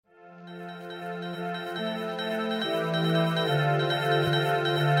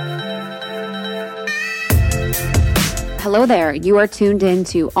Hello there. You are tuned in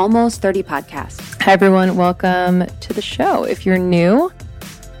to Almost 30 Podcast. Hi, everyone. Welcome to the show. If you're new,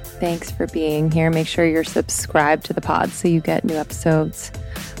 thanks for being here. Make sure you're subscribed to the pod so you get new episodes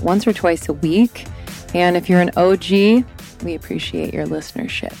once or twice a week. And if you're an OG, we appreciate your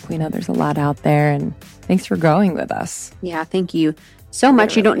listenership. We know there's a lot out there, and thanks for growing with us. Yeah, thank you so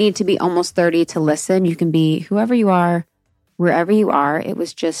much. You don't need to be almost 30 to listen. You can be whoever you are, wherever you are. It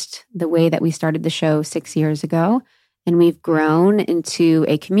was just the way that we started the show 6 years ago. And we've grown into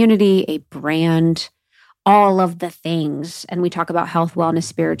a community, a brand, all of the things. And we talk about health, wellness,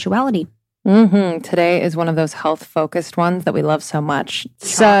 spirituality. Today is one of those health-focused ones that we love so much.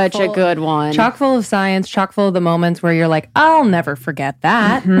 Such a good one. Chock full of science, chock full of the moments where you're like, I'll never forget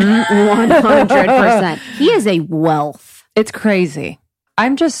that. 100%. He is a wealth. It's crazy.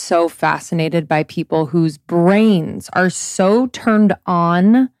 I'm just so fascinated by people whose brains are so turned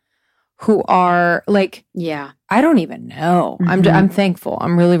on, who are like, I don't even know. I'm thankful.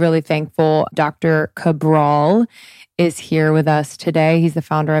 I'm really, really thankful. Dr. Cabral is here with us today. He's the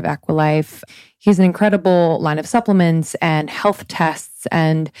founder of Equilife. He's an incredible line of supplements and health tests,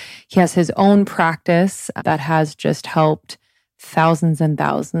 and he has his own practice that has just helped thousands and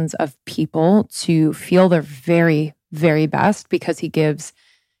thousands of people to feel their very, very best because he gives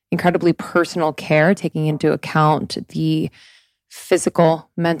incredibly personal care, taking into account the physical,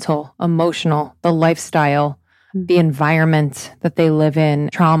 mental, emotional, the lifestyle, the environment that they live in,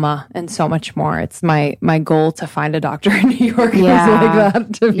 trauma, and so much more. It's my goal to find a doctor in New York who's like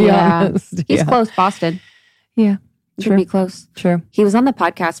that, to be honest. He's close, Boston. Yeah. Should be close. True. He was on the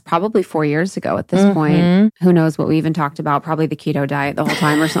podcast probably 4 years ago at this point. Who knows what we even talked about? Probably the keto diet the whole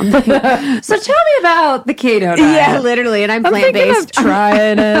time or something. So tell me about the keto diet. Yeah, literally. And I'm plant-based.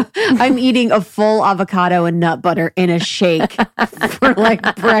 Trying it. I'm eating a full avocado and nut butter in a shake for like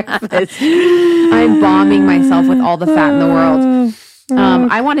breakfast. I'm bombing myself with all the fat in the world.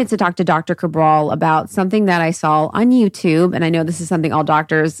 I wanted to talk to Dr. Cabral about something that I saw on YouTube. And I know this is something all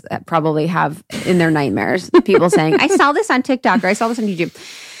doctors probably have in their nightmares. People saying, I saw this on TikTok or I saw this on YouTube.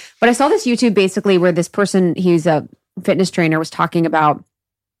 But I saw this YouTube basically where this person, he's a fitness trainer, was talking about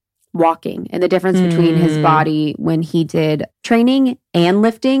walking and the difference between his body when he did training and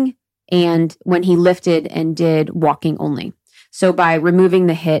lifting and when he lifted and did walking only. So by removing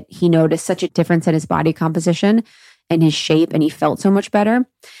the HIIT, he noticed such a difference in his body composition and his shape, and he felt so much better.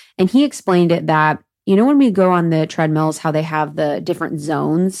 And he explained it that, you know, when we go on the treadmills, how they have the different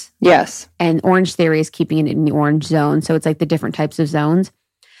zones? Yes. And Orange Theory is keeping it in the orange zone. So it's like the different types of zones.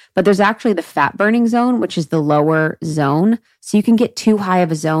 But there's actually the fat burning zone, which is the lower zone. So you can get too high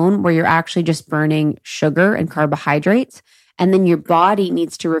of a zone where you're actually just burning sugar and carbohydrates. And then your body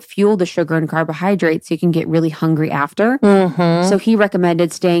needs to refuel the sugar and carbohydrates so you can get really hungry after. So he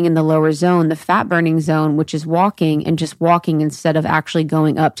recommended staying in the lower zone, the fat burning zone, which is walking, and just walking instead of actually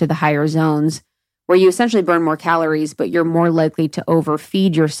going up to the higher zones where you essentially burn more calories, but you're more likely to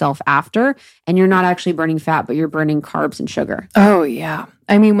overfeed yourself after. And you're not actually burning fat, but you're burning carbs and sugar. Oh, yeah.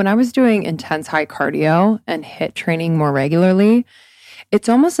 I mean, when I was doing intense high cardio and HIIT training more regularly, it's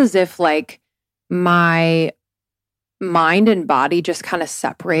almost as if like my mind and body just kind of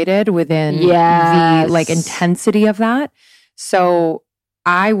separated within the like intensity of that. So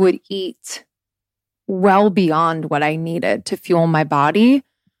I would eat well beyond what I needed to fuel my body,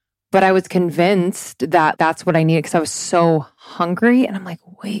 but I was convinced that that's what I needed because I was so hungry. And I'm like,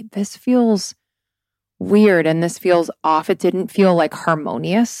 wait, this feels weird and this feels off. It didn't feel like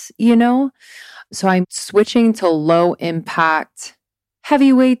harmonious, you know? So I'm switching to low impact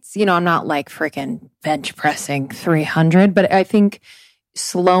heavy weights. You know, I'm not like freaking bench pressing 300, but I think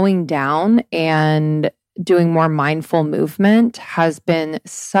slowing down and doing more mindful movement has been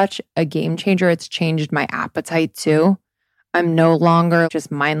such a game changer. It's changed my appetite too. I'm no longer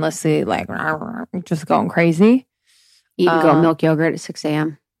just mindlessly like just going crazy. Eating goat milk yogurt at 6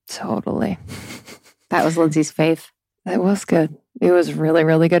 a.m. Totally. That was Lindsay's fave. That was good. It was really,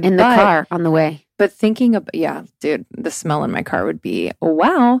 really good. In the car on the way. But thinking about, dude, the smell in my car would be, oh,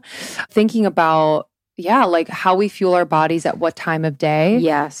 wow. Thinking about, like how we fuel our bodies at what time of day.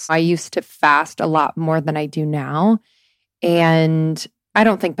 Yes. I used to fast a lot more than I do now. And I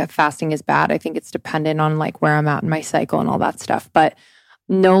don't think that fasting is bad. I think it's dependent on like where I'm at in my cycle and all that stuff. But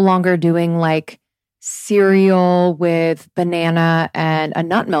no longer doing like cereal with banana and a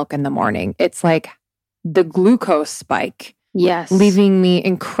nut milk in the morning. It's like the glucose spike. Yes. Leaving me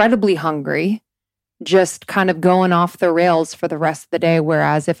incredibly hungry, just kind of going off the rails for the rest of the day.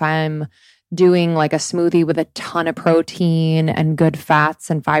 Whereas if I'm doing like a smoothie with a ton of protein and good fats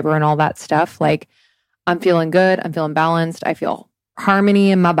and fiber and all that stuff, like I'm feeling good. I'm feeling balanced. I feel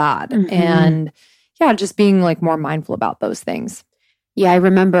harmony in my bod. And yeah, just being like more mindful about those things. Yeah, I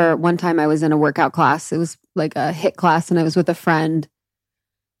remember one time I was in a workout class. It was like a HIIT class, and I was with a friend.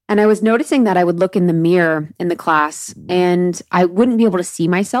 And I was noticing that I would look in the mirror in the class and I wouldn't be able to see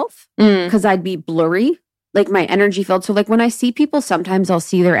myself because I'd be blurry, like my energy field. So like when I see people, sometimes I'll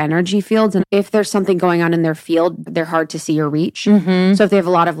see their energy fields. And if there's something going on in their field, they're hard to see or reach. So if they have a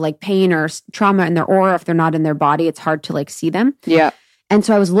lot of like pain or trauma in their aura, if they're not in their body, it's hard to like see them. Yeah. And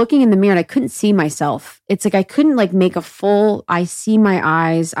so I was looking in the mirror and I couldn't see myself. It's like I couldn't like make a full, I see my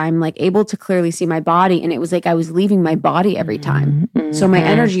eyes. I'm like able to clearly see my body. And it was like I was leaving my body every time. So my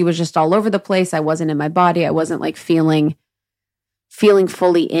energy was just all over the place. I wasn't in my body. I wasn't like feeling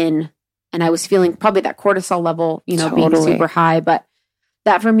fully in. And I was feeling probably that cortisol level, you know, being super high. But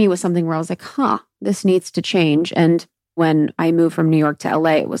that for me was something where I was like, this needs to change. And when I moved from New York to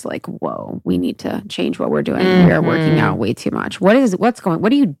LA, it was like, whoa, we need to change what we're doing. We are working out way too much. What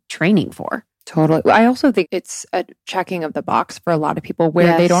are you training for? Totally. I also think it's a checking of the box for a lot of people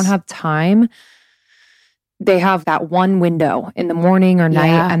where they don't have time. They have that one window in the morning or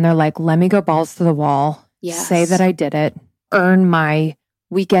night and they're like, let me go balls to the wall, say that I did it, earn my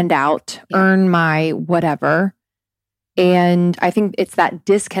weekend out, earn my whatever. And I think it's that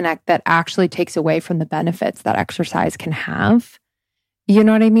disconnect that actually takes away from the benefits that exercise can have. You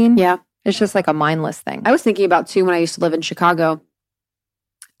know what I mean? Yeah. It's just like a mindless thing. I was thinking about too, when I used to live in Chicago,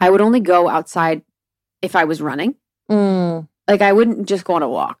 I would only go outside if I was running. Like I wouldn't just go on a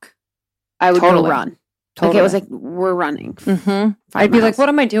walk. I would go run. Like it was like, we're running. I'd be like, what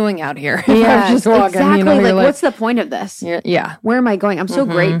am I doing out here? Yeah, I'm just walking. Exactly. You know, like, what's the point of this? Yeah. Where am I going? I'm so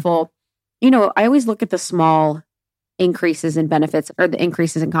grateful. You know, I always look at the small increases in benefits or the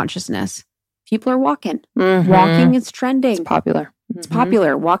increases in consciousness. People are walking. Walking is trending. It's popular. It's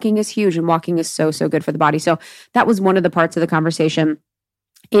popular. Walking is huge and walking is so, so good for the body. So that was one of the parts of the conversation.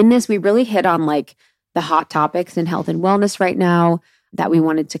 In this, we really hit on like the hot topics in health and wellness right now that we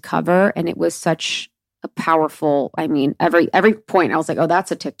wanted to cover. And it was such a powerful, I mean, every point I was like, oh,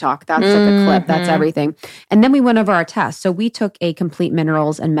 that's a TikTok. That's like a clip. That's everything. And then we went over our test. So we took a complete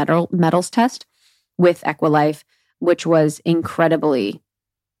minerals and metals test with Equilife, which was incredibly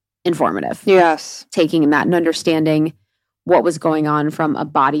informative. Yes. Taking that and understanding what was going on from a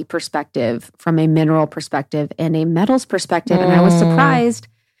body perspective, from a mineral perspective, and a metals perspective. And I was surprised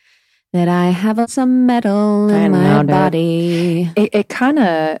that I have some metal in my body. It kind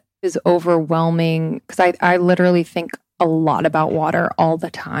of is overwhelming because I literally think a lot about water all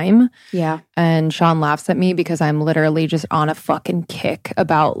the time. Yeah. And Sean laughs at me because I'm literally just on a fucking kick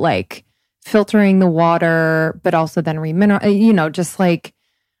about like filtering the water, but also then you know, just like,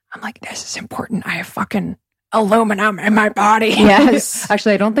 I'm like, this is important. I have fucking aluminum in my body. Yes.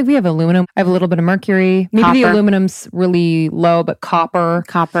 Actually, I don't think we have aluminum. I have a little bit of mercury. Maybe Copper. the aluminum's really low, but copper.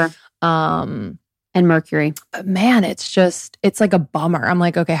 And mercury. But man, it's like a bummer. I'm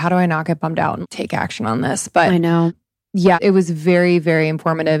like, okay, how do I not get bummed out and take action on this? But I know. Yeah, it was very, very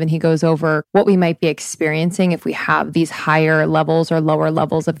informative. And he goes over what we might be experiencing if we have these higher levels or lower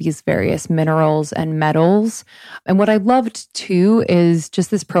levels of these various minerals and metals. And what I loved too is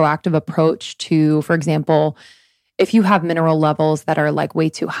just this proactive approach to, for example, if you have mineral levels that are like way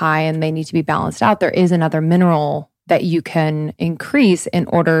too high and they need to be balanced out, there is another mineral that you can increase in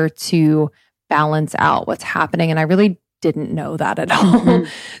order to balance out what's happening. And I really didn't know that at all.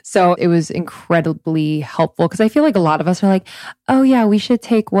 So it was incredibly helpful because I feel like a lot of us are like, oh yeah, we should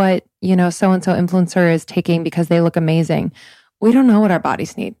take what, you know, so-and-so influencer is taking because they look amazing. We don't know what our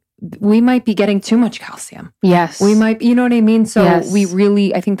bodies need. We might be getting too much calcium. Yes. We might, you know what I mean? So Yes. we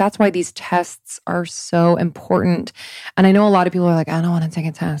really, I think that's why these tests are so important. And I know a lot of people are like, I don't want to take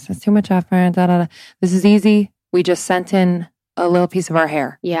a test. It's too much effort. This is easy. We just sent in a little piece of our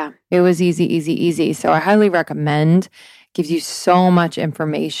hair. Yeah. It was easy. So I highly recommend. Gives you so much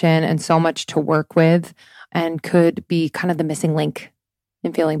information and so much to work with and could be kind of the missing link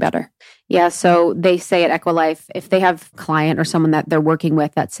in feeling better. Yeah. So they say at Equilife, if they have a client or someone that they're working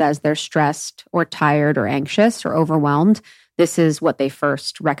with that says they're stressed or tired or anxious or overwhelmed, this is what they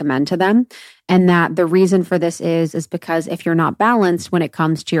first recommend to them. And that the reason for this is because if you're not balanced when it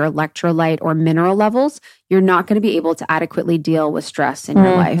comes to your electrolyte or mineral levels, you're not going to be able to adequately deal with stress in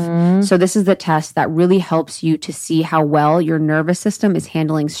your life. So this is the test that really helps you to see how well your nervous system is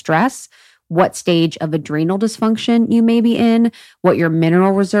handling stress, what stage of adrenal dysfunction you may be in, what your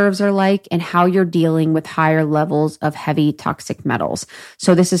mineral reserves are like, and how you're dealing with higher levels of heavy toxic metals.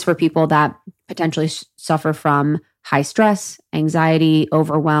 So this is for people that potentially suffer from high stress, anxiety,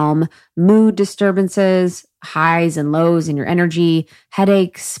 overwhelm, mood disturbances, highs and lows in your energy,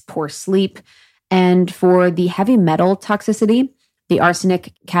 headaches, poor sleep. And for the heavy metal toxicity, the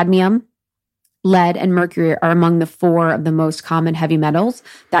arsenic, cadmium, Lead and mercury are among the 4 of the most common heavy metals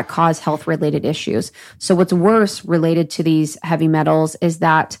that cause health-related issues. So what's worse related to these heavy metals is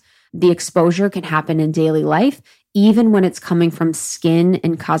that the exposure can happen in daily life, even when it's coming from skin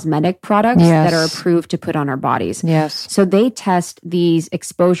and cosmetic products that are approved to put on our bodies. Yes. So they test these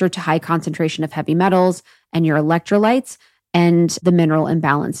exposure to high concentration of heavy metals and your electrolytes and the mineral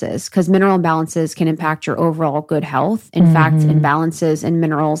imbalances, because mineral imbalances can impact your overall good health. In fact, imbalances in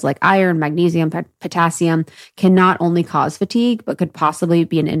minerals like iron, magnesium, potassium can not only cause fatigue, but could possibly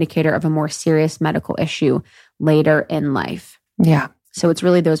be an indicator of a more serious medical issue later in life. Yeah. So it's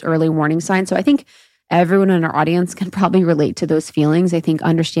really those early warning signs. So I think everyone in our audience can probably relate to those feelings. I think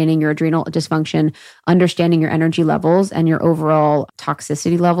understanding your adrenal dysfunction, understanding your energy levels and your overall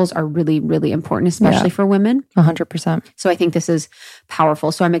toxicity levels are really, really important, especially for women. 100%. So I think this is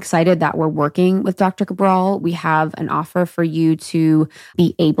powerful. So I'm excited that we're working with Dr. Cabral. We have an offer for you to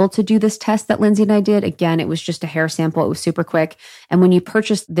be able to do this test that Lindsay and I did. Again, it was just a hair sample. It was super quick. And when you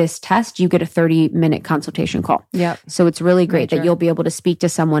purchase this test, you get a 30-minute consultation call. Yep. So it's really great that you'll be able to speak to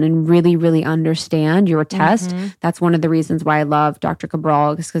someone and really, really understand your test. That's one of the reasons why I love Dr.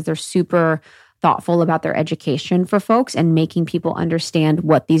 Cabral, is because they're super thoughtful about their education for folks and making people understand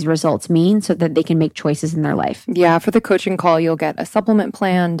what these results mean so that they can make choices in their life. Yeah, for the coaching call, you'll get a supplement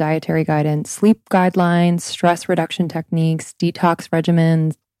plan, dietary guidance, sleep guidelines, stress reduction techniques, detox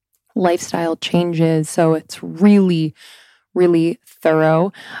regimens, lifestyle changes. So it's really, really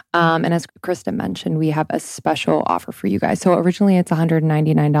thorough. And as Krista mentioned, we have a special offer for you guys. So originally it's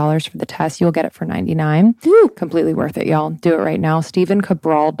 $199 for the test. You'll get it for $99. Woo. Completely worth it, y'all. Do it right now.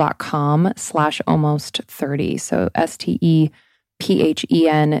 StephenCabral.com/almost30. So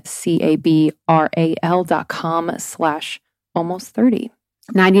StephenCabral.com/almost30.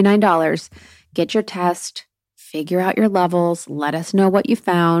 $99. Get your test. Figure out your levels. Let us know what you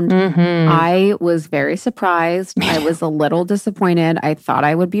found. I was very surprised. I was a little disappointed. I thought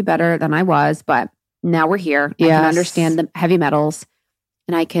I would be better than I was, but now we're here. I can understand the heavy metals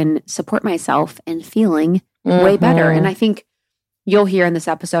and I can support myself in feeling way better. And I think you'll hear in this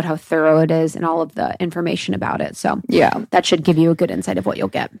episode how thorough it is and all of the information about it. So yeah, that should give you a good insight of what you'll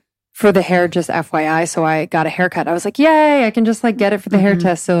get. For the hair, just FYI, so I got a haircut. I was like, yay, I can just like get it for the hair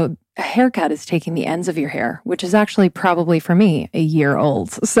test. So a haircut is taking the ends of your hair, which is actually probably for me a year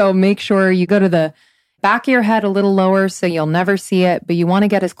old. So make sure you go to the back of your head a little lower so you'll never see it, but you want to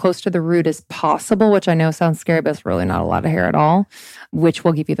get as close to the root as possible, which I know sounds scary, but it's really not a lot of hair at all, which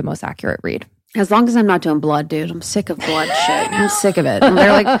will give you the most accurate read. As long as I'm not doing blood, dude. I'm sick of blood shit. I'm sick of it. And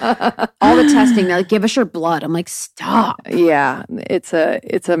they're like, all the testing, they're like, give us your blood. I'm like, stop. Yeah, it's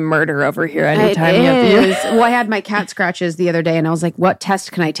a murder over here anytime it you have to is. Well, I had my cat scratches the other day and I was like, what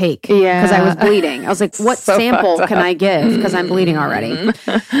test can I take? Yeah. Because I was bleeding. I was like, what sample can I give? Because I'm bleeding already.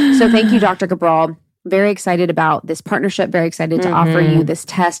 So thank you, Dr. Cabral. Very excited about this partnership. Very excited to offer you this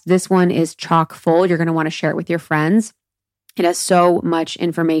test. This one is chock full. You're going to want to share it with your friends. It has so much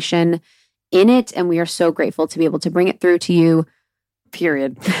information in it, and we are so grateful to be able to bring it through to you,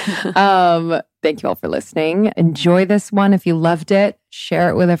 period. Thank you all for listening. Enjoy this one. If you loved it,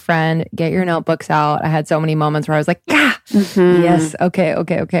 share it with a friend. Get your notebooks out. I had so many moments where I was like, yes,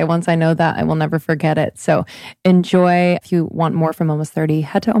 okay. Once I know that, I will never forget it. So enjoy. If you want more from Almost 30,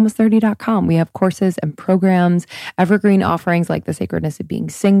 head to almost30.com. We have courses and programs, evergreen offerings like The Sacredness of Being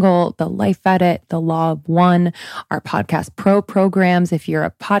Single, The Life Edit, The Law of One, our Podcast Pro programs. If you're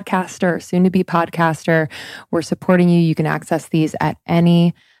a podcaster, soon to be podcaster, we're supporting you. You can access these at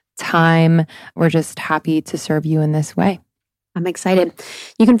any time. We're just happy to serve you in this way. I'm excited.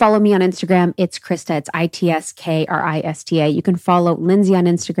 You can follow me on Instagram. It's Krista. It's ITSKRISTA. You can follow Lindsay on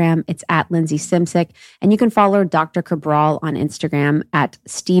Instagram. It's at Lindsay Simsick. And you can follow Dr. Cabral on Instagram at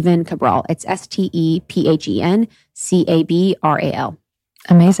Stephen Cabral. It's StephenCabral.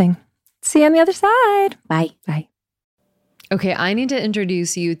 Amazing. See you on the other side. Bye. Bye. Okay, I need to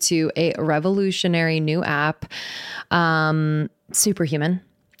introduce you to a revolutionary new app, Superhuman.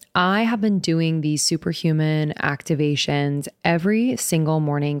 I have been doing these superhuman activations every single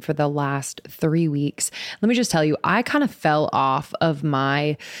morning for the last 3 weeks. Let me just tell you, I kind of fell off of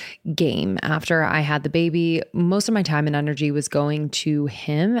my game after I had the baby. Most of my time and energy was going to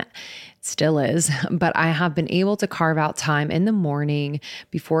him. Still is, but I have been able to carve out time in the morning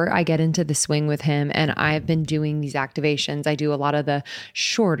before I get into the swing with him. And I've been doing these activations. I do a lot of the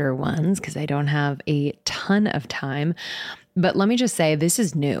shorter ones because I don't have a ton of time. But let me just say, this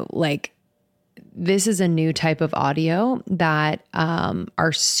is new. Like, this is a new type of audio that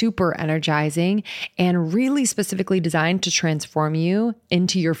are super energizing and really specifically designed to transform you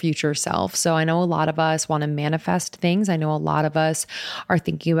into your future self. So I know a lot of us want to manifest things. I know a lot of us are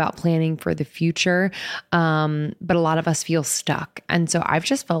thinking about planning for the future, but a lot of us feel stuck. And so I've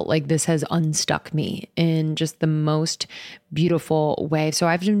just felt like this has unstuck me in just the most beautiful way. So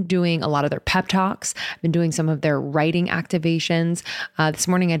I've been doing a lot of their pep talks. I've been doing some of their writing activations. This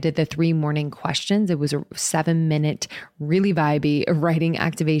morning I did the 3 morning questions. It was a 7-minute, really vibey writing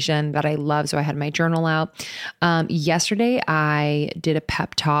activation that I love. So I had my journal out. Yesterday I did a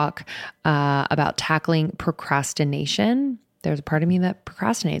pep talk about tackling procrastination. There's a part of me that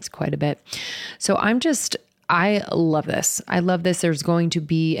procrastinates quite a bit. So I love this. I love this. There's going to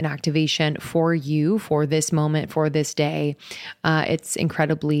be an activation for you for this moment, for this day. It's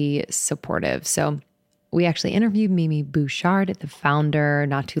incredibly supportive. So we actually interviewed Mimi Bouchard, the founder,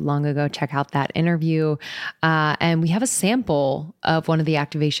 not too long ago. Check out that interview. And we have a sample of one of the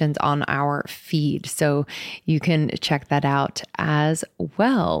activations on our feed. So you can check that out as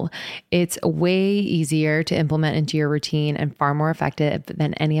well. It's way easier to implement into your routine and far more effective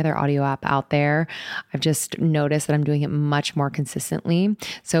than any other audio app out there. I've just noticed that I'm doing it much more consistently.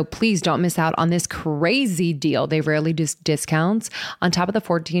 So please don't miss out on this crazy deal. They rarely do discounts. On top of the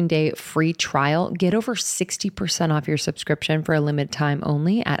 14-day free trial, get over 60% off your subscription for a limited time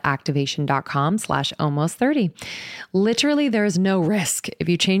only at activation.com/almost30. Literally, there is no risk. If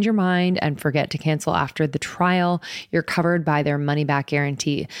you change your mind and forget to cancel after the trial, you're covered by their money back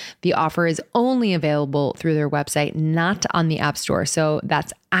guarantee. The offer is only available through their website, not on the App Store. So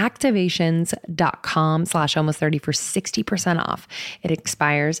that's activations.com/almost30 for 60% off. It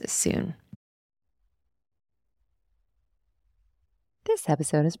expires soon. This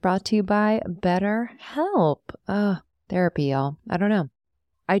episode is brought to you by BetterHelp. Therapy, y'all. I don't know.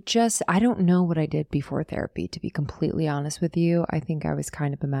 I don't know what I did before therapy, to be completely honest with you. I think I was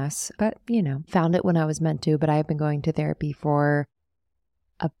kind of a mess, but found it when I was meant to. But I've been going to therapy for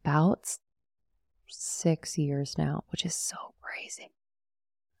about 6 years now, which is so crazy.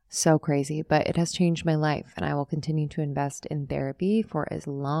 So crazy, but it has changed my life, and I will continue to invest in therapy for as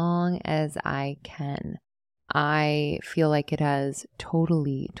long as I can. I feel like it has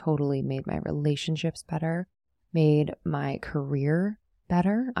totally made my relationships better, made my career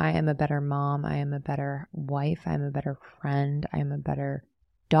better. I am a better mom. I am a better wife. I am a better friend. I am a better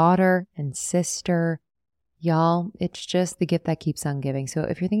daughter and sister. Y'all, it's just the gift that keeps on giving. So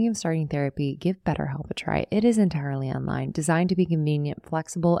if you're thinking of starting therapy, give BetterHelp a try. It is entirely online, designed to be convenient,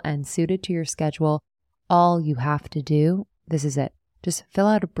 flexible, and suited to your schedule. All you have to do, this is it. Just fill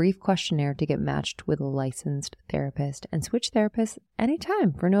out a brief questionnaire to get matched with a licensed therapist and switch therapists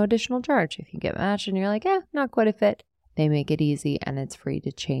anytime for no additional charge. If you get matched and you're like, not quite a fit, they make it easy and it's free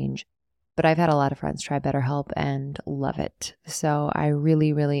to change. But I've had a lot of friends try BetterHelp and love it. So I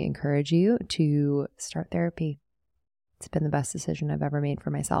really encourage you to start therapy. It's been the best decision I've ever made for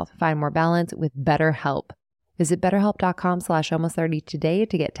myself. Find more balance with BetterHelp. Visit betterhelp.com/almost30 today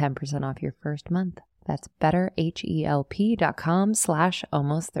to get 10% off your first month. That's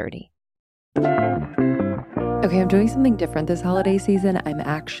betterhelp.com/almost30. Okay, I'm doing something different this holiday season. I'm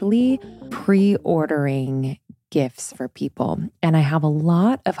actually pre-ordering gifts for people. And I have a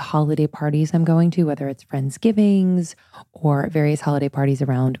lot of holiday parties I'm going to, whether it's Friendsgivings or various holiday parties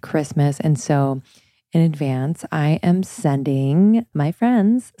around Christmas. And so in advance, I am sending my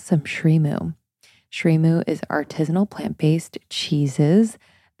friends some Shreemu. Shreemu is artisanal plant-based cheeses.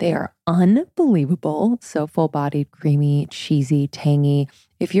 They are unbelievable. So full-bodied, creamy, cheesy, tangy.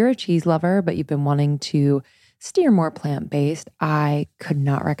 If you're a cheese lover, but you've been wanting to steer more plant-based, I could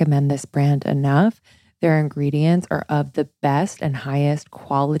not recommend this brand enough. Their ingredients are of the best and highest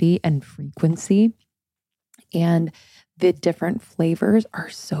quality and frequency. And the different flavors are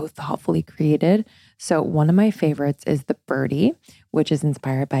so thoughtfully created. So one of my favorites is the Birdie, which is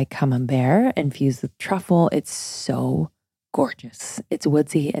inspired by camembert infused with truffle. It's so gorgeous. It's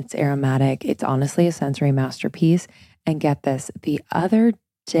woodsy, it's aromatic. It's honestly a sensory masterpiece. And get this, the other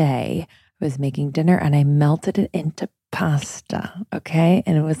day I was making dinner and I melted it into pasta, okay?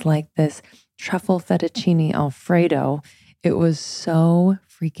 And it was like this truffle fettuccine Alfredo. It was so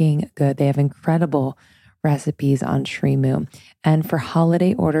freaking good. They have incredible recipes on Shreemu. And for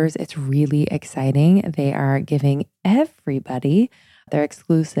holiday orders, it's really exciting. They are giving everybody their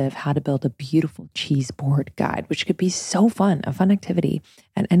exclusive How to Build a Beautiful Cheese Board guide, which could be so fun, a fun activity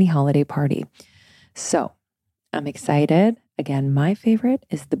at any holiday party. So I'm excited. Again, my favorite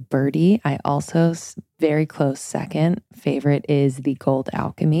is the Birdie. I also, very close second favorite is the Gold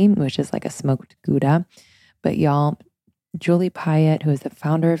Alchemy, which is like a smoked Gouda. But y'all, Julie Pyatt, who is the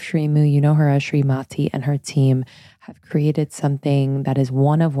founder of Shrimu, you know her as Srimati, and her team have created something that is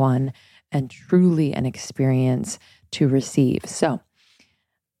one of one and truly an experience to receive. So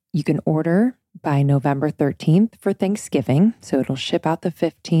you can order by November 13th for Thanksgiving. So it'll ship out the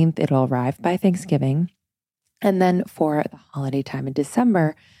 15th. It'll arrive by Thanksgiving. And then for the holiday time in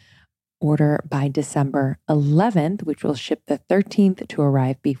December, order by December 11th, which will ship the 13th to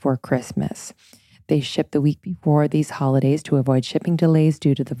arrive before Christmas. They ship the week before these holidays to avoid shipping delays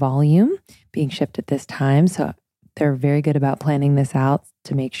due to the volume being shipped at this time. So they're very good about planning this out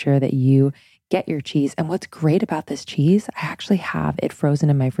to make sure that you get your cheese. And what's great about this cheese, I actually have it frozen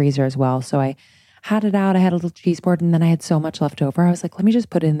in my freezer as well. So I had it out, I had a little cheese board, and then I had so much left over. I was like, let me just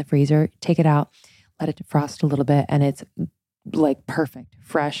put it in the freezer, take it out, let it defrost a little bit, and it's like perfect,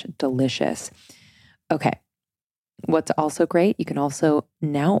 fresh, delicious. Okay. What's also great, you can also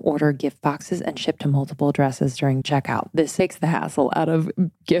now order gift boxes and ship to multiple addresses during checkout. This takes the hassle out of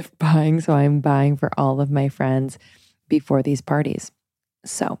gift buying, so I'm buying for all of my friends before these parties.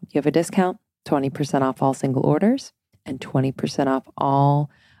 So you have a discount, 20% off all single orders, and 20% off all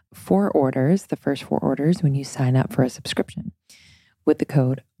 4 orders, the first 4 orders, when you sign up for a subscription with the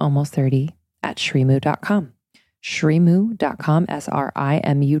code almost30 at shrimu.com. Shrimu.com,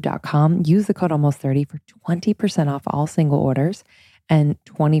 SRIMU.com. Use the code almost30 for 20% off all single orders and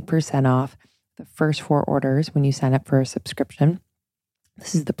 20% off the first 4 orders when you sign up for a subscription.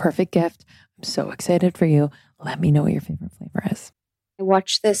 This is the perfect gift. I'm so excited for you. Let me know what your favorite flavor is. I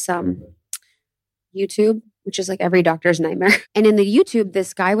watched this YouTube, which is like every doctor's nightmare. And in the YouTube,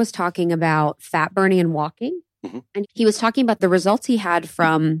 this guy was talking about fat burning and walking. Mm-hmm. And he was talking about the results he had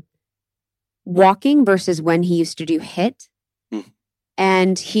from walking versus when he used to do HIIT.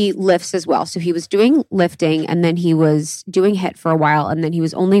 And he lifts as well. So he was doing lifting and then he was doing HIIT for a while and then he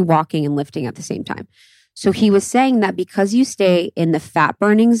was only walking and lifting at the same time. So he was saying that because you stay in the fat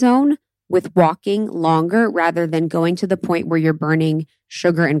burning zone with walking longer rather than going to the point where you're burning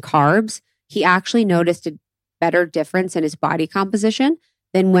sugar and carbs, he actually noticed a better difference in his body composition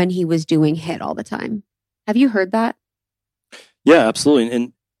than when he was doing HIIT all the time. Have you heard that? Yeah, absolutely.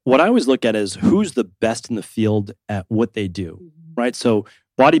 And what I always look at is who's the best in the field at what they do, right? So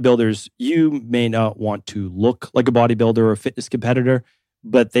bodybuilders, you may not want to look like a bodybuilder or a fitness competitor,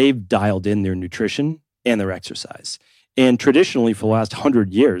 but they've dialed in their nutrition and their exercise. And traditionally, for the last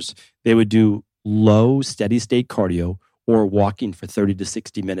 100 years, they would do low, steady state cardio or walking for 30 to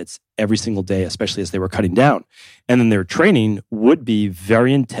 60 minutes every single day, especially as they were cutting down. And then their training would be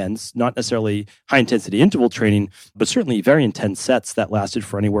very intense, not necessarily high intensity interval training, but certainly very intense sets that lasted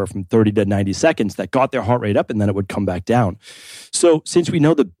for anywhere from 30 to 90 seconds that got their heart rate up and then it would come back down. So since we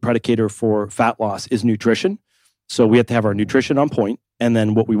know the predicator for fat loss is nutrition, so we have to have our nutrition on point. And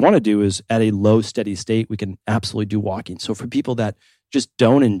then what we want to do is at a low steady state, we can absolutely do walking. So for people that just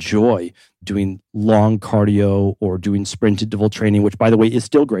don't enjoy doing long cardio or doing sprint interval training, which by the way is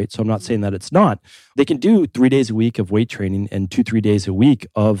still great, so I'm not saying that it's not, they can do 3 days a week of weight training and 2-3 days a week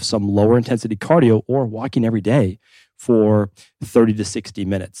of some lower intensity cardio or walking every day for 30 to 60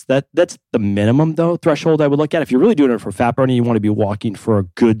 minutes. That's the minimum though threshold I would look at. If you're really doing it for fat burning, you want to be walking for a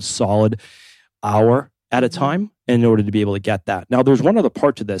good solid hour at a time in order to be able to get that. Now, there's one other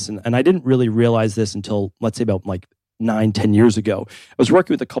part to this, and I didn't really realize this until, let's say, about like 9-10 years ago. I was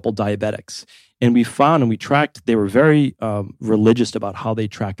working with a couple diabetics, and we found and we tracked, they were very religious about how they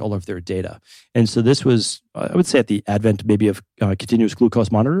tracked all of their data. And so this was, I would say, at the advent maybe of continuous glucose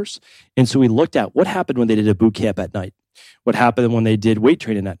monitors. And so we looked at what happened when they did a boot camp at night. What happened when they did weight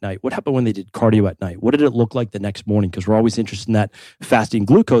training at night? What happened when they did cardio at night? What did it look like the next morning? Because we're always interested in that fasting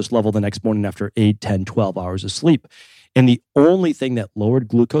glucose level the next morning after 8, 10, 12 hours of sleep. And the only thing that lowered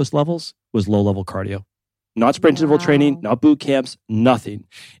glucose levels was low-level cardio. Not sprint interval training, not boot camps, nothing.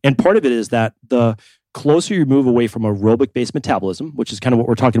 And part of it is that the closer you move away from aerobic-based metabolism, which is kind of what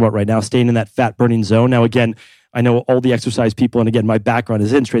we're talking about right now, staying in that fat-burning zone. Now, again, I know all the exercise people, and again, my background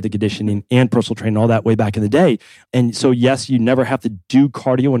is in strength and conditioning and personal training, all that way back in the day. And so, yes, you never have to do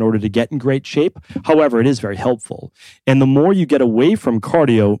cardio in order to get in great shape. However, it is very helpful. And the more you get away from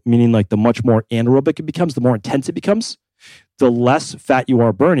cardio, meaning like the much more anaerobic it becomes, the more intense it becomes, the less fat you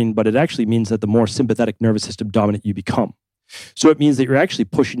are burning, but it actually means that the more sympathetic nervous system dominant you become. So it means that you're actually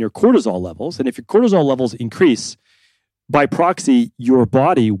pushing your cortisol levels. And if your cortisol levels increase, by proxy, your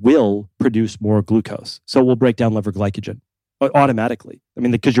body will produce more glucose. So it will break down liver glycogen automatically. I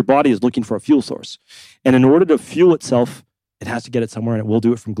mean, because your body is looking for a fuel source. And in order to fuel itself, it has to get it somewhere, and it will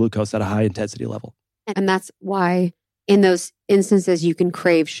do it from glucose at a high intensity level. And that's why in those instances, you can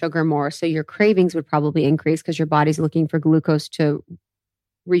crave sugar more. So your cravings would probably increase because your body's looking for glucose to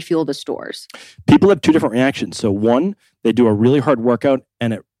refuel the stores? People have two different reactions. So one, they do a really hard workout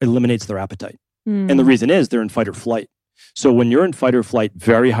and it eliminates their appetite. And the reason is they're in fight or flight. So when you're in fight or flight,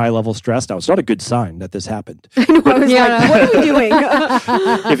 very high level stress, now it's not a good sign that this happened. I know, I was like, what are you doing?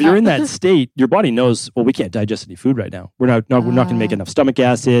 If you're in that state, your body knows, well, we can't digest any food right now. We're not going to make enough stomach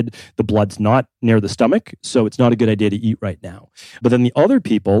acid. The blood's not near the stomach, so it's not a good idea to eat right now. But then the other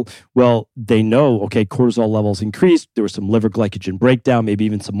people, well, they know, okay, cortisol levels increased. There was some liver glycogen breakdown, maybe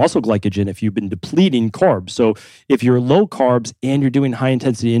even some muscle glycogen if you've been depleting carbs. So if you're low carbs and you're doing high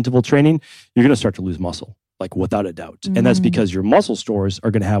intensity interval training, you're going to start to lose muscle. Like without a doubt. And that's because your muscle stores are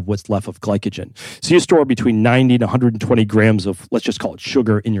going to have what's left of glycogen. So you store between 90 to 120 grams of, let's just call it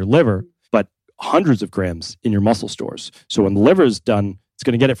sugar in your liver, but hundreds of grams in your muscle stores. So when the liver is done, it's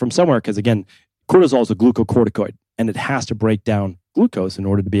going to get it from somewhere because again, cortisol is a glucocorticoid and it has to break down glucose in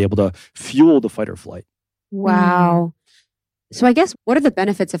order to be able to fuel the fight or flight. Wow. So I guess what are the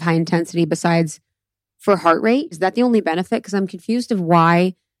benefits of high intensity besides for heart rate? Is that the only benefit? Because I'm confused of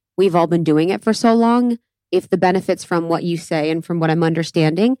why we've all been doing it for so long. If the benefits from what you say and from what I'm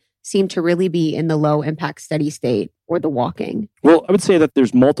understanding seem to really be in the low impact steady state or the walking. Well, I would say that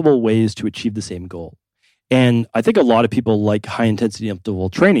there's multiple ways to achieve the same goal. And I think a lot of people like high intensity interval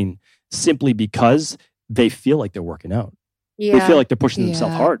training simply because they feel like they're working out. Yeah. They feel like they're pushing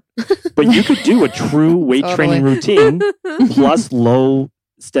themselves hard. But you could do a true weight training routine plus low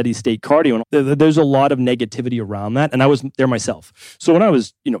steady state cardio. And there's a lot of negativity around that. And I was there myself. So when I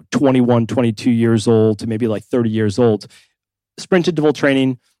was, 21, 22 years old to maybe like 30 years old, sprint interval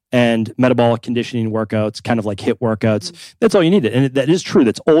training and metabolic conditioning workouts, kind of like HIIT workouts, that's all you needed. And that is true.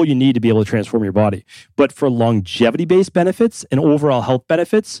 That's all you need to be able to transform your body. But for longevity-based benefits and overall health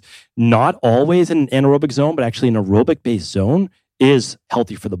benefits, not always in an anaerobic zone, but actually an aerobic-based zone is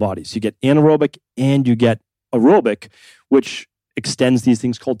healthy for the body. So you get anaerobic and you get aerobic, which extends these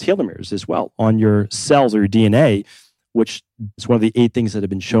things called telomeres as well on your cells or your DNA, which is one of the 8 things that have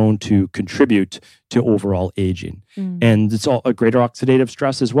been shown to contribute to overall aging. And it's all a greater oxidative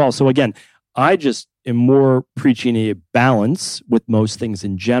stress as well. So again, I just am more preaching a balance with most things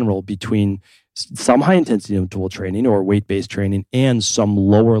in general between some high intensity interval training or weight-based training and some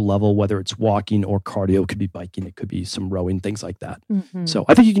lower level, whether it's walking or cardio, it could be biking, it could be some rowing, things like that. So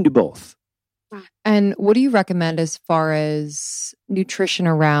I think you can do both. And what do you recommend as far as nutrition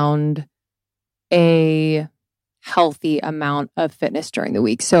around a healthy amount of fitness during the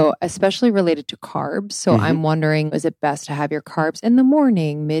week? So especially related to carbs. So I'm wondering, is it best to have your carbs in the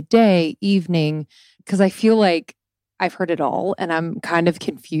morning, midday, evening? Because I feel like I've heard it all and I'm kind of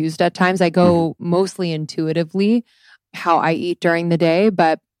confused at times. I go mostly intuitively how I eat during the day,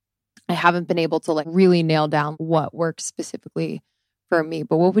 but I haven't been able to really nail down what works specifically for me.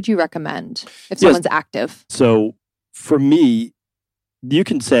 But what would you recommend if someone's active? So for me, you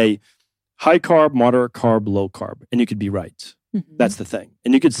can say high carb, moderate carb, low carb, and you could be right. That's the thing.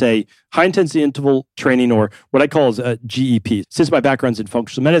 And you could say high intensity interval training, or what I call is GEP. Since my background's in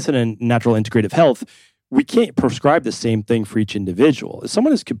functional medicine and natural integrative health, we can't prescribe the same thing for each individual. If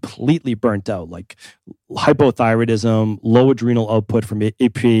someone is completely burnt out, like hypothyroidism, low adrenal output from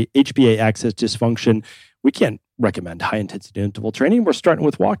HPA axis dysfunction, we can't recommend high intensity interval training. We're starting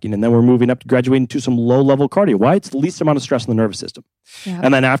with walking and then we're moving up to graduating to some low level cardio. Why? It's the least amount of stress on the nervous system.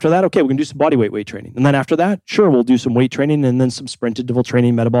 And then after that, okay, we're going to do some body weight training. And then after that, sure, we'll do some weight training and then some sprint interval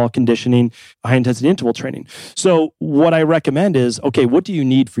training, metabolic conditioning, high intensity interval training. So what I recommend is, okay, what do you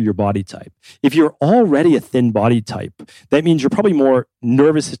need for your body type? If you're already a thin body type, that means you're probably more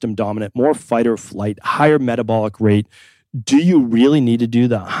nervous system dominant, more fight or flight, higher metabolic rate. Do you really need to do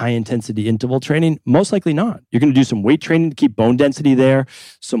the high intensity interval training? Most likely not. You're going to do some weight training to keep bone density there,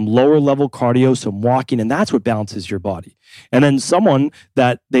 some lower level cardio, some walking, and that's what balances your body. And then someone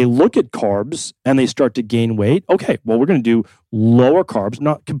that they look at carbs and they start to gain weight. Okay, well, we're going to do lower carbs,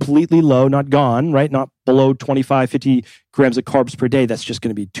 not completely low, not gone, right? Not below 25, 50 grams of carbs per day. That's just going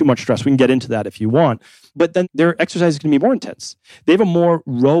to be too much stress. We can get into that if you want. But then their exercise is going to be more intense. They have a more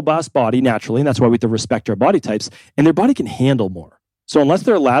robust body naturally, and that's why we have to respect our body types, and their body can handle more. So unless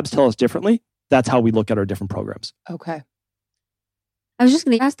their labs tell us differently, that's how we look at our different programs. Okay. I was just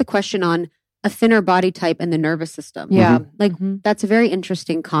going to ask the question on a thinner body type and the nervous system. Yeah. That's a very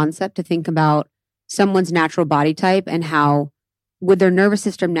interesting concept to think about someone's natural body type and how would their nervous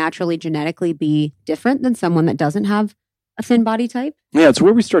system naturally genetically be different than someone that doesn't have a thin body type? Yeah, it's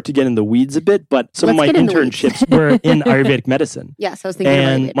where we start to get in the weeds a bit, but some of my internships were in Ayurvedic medicine. Yes, I was thinking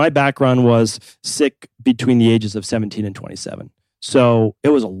and my background was sick between the ages of 17 and 27. So it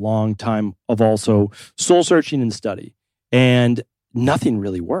was a long time of also soul searching and study. And nothing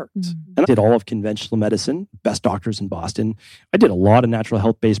really worked. And I did all of conventional medicine, best doctors in Boston. I did a lot of natural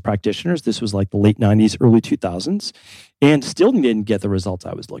health-based practitioners. This was like the late 90s, early 2000s, and still didn't get the results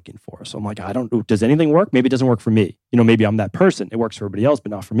I was looking for. So I'm like, I don't know, does anything work? Maybe it doesn't work for me. Maybe I'm that person. It works for everybody else,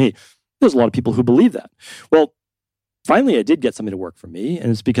 but not for me. There's a lot of people who believe that. Well, finally, I did get something to work for me,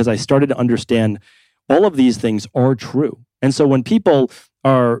 and it's because I started to understand all of these things are true. And so when people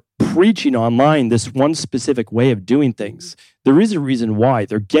are preaching online this one specific way of doing things, there is a reason why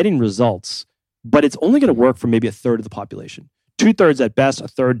they're getting results, but it's only going to work for maybe a third of the population. 2/3 at best, a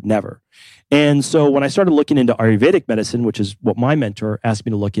third never. And so when I started looking into Ayurvedic medicine, which is what my mentor asked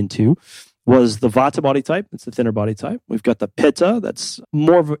me to look into, was the Vata body type. It's the thinner body type. We've got the Pitta, that's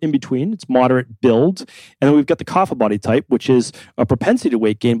more of an in-between. It's moderate build. And then we've got the Kapha body type, which is a propensity to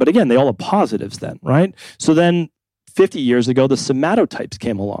weight gain. But again, they all have positives then, right? So then 50 years ago, the somatotypes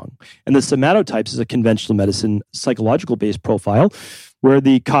came along. And the somatotypes is a conventional medicine psychological-based profile where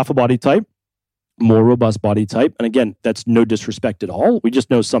the Kapha body type, more robust body type. And again, that's no disrespect at all. We just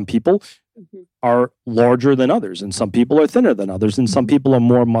know some people are larger than others, and some people are thinner than others, and some people are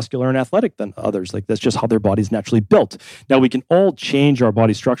more muscular and athletic than others. Like, that's just how their body's naturally built. Now, we can all change our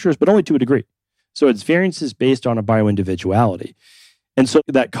body structures, but only to a degree. So it's variances based on a bioindividuality. And so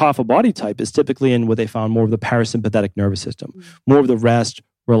that Kapha body type is typically in what they found more of the parasympathetic nervous system, more of the rest,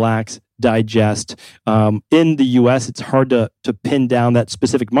 relax, digest. In the US, it's hard to pin down that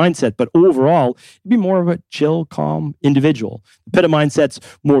specific mindset, but overall, it'd be more of a chill, calm individual. The Pitta mindset's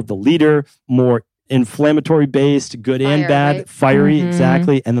more of the leader, more inflammatory based, good and bad, right? fiery,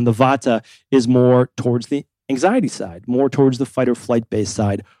 exactly. And then the Vata is more towards the anxiety side, more towards the fight or flight based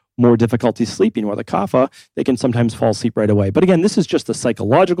side, more difficulty sleeping, or the Kapha, they can sometimes fall asleep right away. But again, this is just the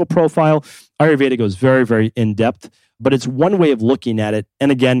psychological profile. Ayurveda goes very, very in-depth, but it's one way of looking at it.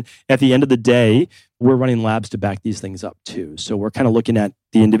 And again, at the end of the day, we're running labs to back these things up too. So we're kind of looking at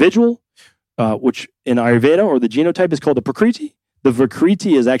the individual, which in Ayurveda, or the genotype, is called the Prakriti. The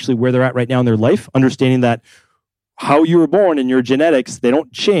Vikriti is actually where they're at right now in their life, understanding that how you were born and your genetics, they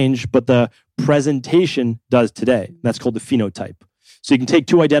don't change, but the presentation does today. That's called the phenotype. So you can take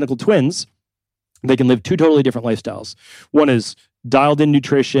two identical twins, they can live two totally different lifestyles. One is dialed in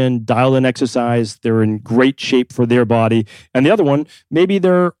nutrition, dialed in exercise, they're in great shape for their body. And the other one, maybe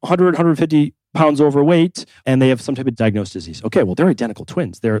they're 100, 150 pounds overweight and they have some type of diagnosed disease. Okay, well, they're identical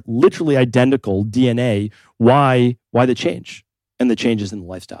twins. They're literally identical DNA. Why the change? And the change is in the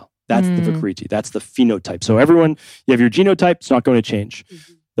lifestyle. That's the Vikriti. That's the phenotype. So everyone, you have your genotype, it's not going to change.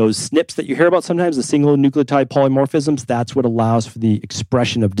 Those SNPs that you hear about sometimes, the single nucleotide polymorphisms, that's what allows for the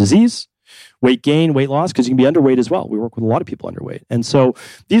expression of disease, weight gain, weight loss, because you can be underweight as well. We work with a lot of people underweight. And so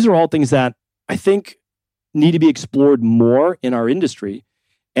these are all things that I think need to be explored more in our industry.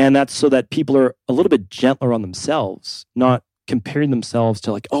 And that's so that people are a little bit gentler on themselves, not comparing themselves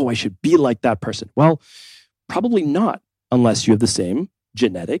to like, oh, I should be like that person. Well, probably not, unless you have the same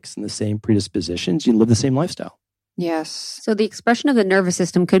genetics and the same predispositions, you live the same lifestyle. Yes. So the expression of the nervous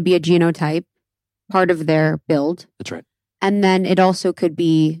system could be a genotype, part of their build. That's right. And then it also could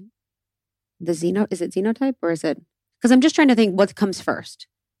be is it xenotype or is it? Because I'm just trying to think what comes first.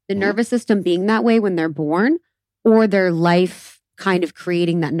 The nervous system being that way when they're born, or their life kind of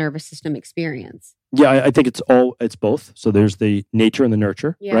creating that nervous system experience. Yeah, I think it's both. So there's the nature and the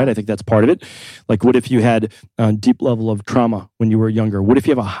nurture, right? I think that's part of it. Like, what if you had a deep level of trauma when you were younger? What if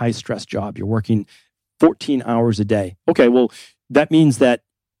you have a high stress job? You're working 14 hours a day. Okay, well, that means that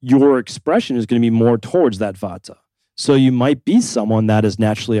your expression is going to be more towards that Vata. So you might be someone that is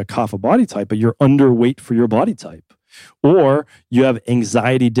naturally a Kapha body type, but you're underweight for your body type. Or you have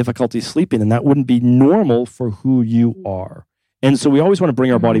anxiety, difficulty sleeping, and that wouldn't be normal for who you are. And so we always want to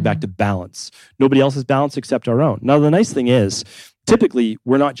bring our body back to balance. Nobody else is balanced except our own. Now, the nice thing is, typically,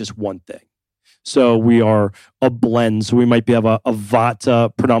 we're not just one thing. So we are a blend. So we might have a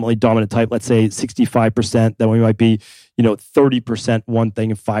Vata predominantly dominant type, let's say 65%. Then we might be, 30% one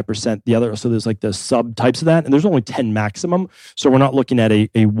thing and 5% the other. So there's like the subtypes of that. And there's only 10 maximum. So we're not looking at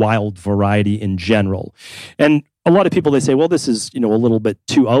a wild variety in general. And a lot of people, they say, well, this is, a little bit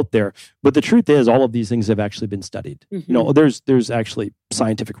too out there. But the truth is, all of these things have actually been studied. There's actually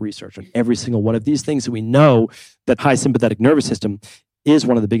scientific research on every single one of these things. And we know that high sympathetic nervous system is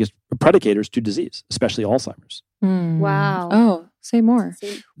one of the biggest predicators to disease, especially Alzheimer's. Wow. Oh, say more.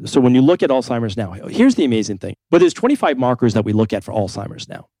 So when you look at Alzheimer's now, here's the amazing thing. But there's 25 markers that we look at for Alzheimer's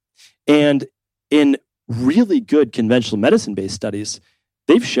now. And in really good conventional medicine-based studies,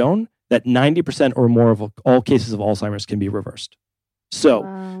 they've shown that 90% or more of all cases of Alzheimer's can be reversed.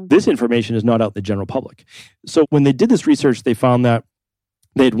 So this information is not out in the general public. So when they did this research, they found that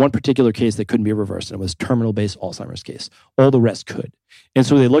They had one particular case that couldn't be reversed, and it was terminal-based Alzheimer's case. All the rest could. And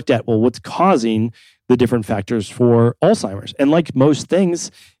so they looked at, well, what's causing the different factors for Alzheimer's? And like most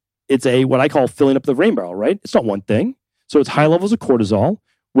things, it's what I call filling up the rain barrel, right? It's not one thing. So it's high levels of cortisol,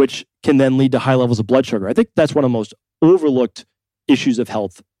 which can then lead to high levels of blood sugar. I think that's one of the most overlooked issues of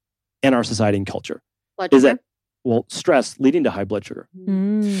health in our society and culture. Is that, well, stress leading to high blood sugar.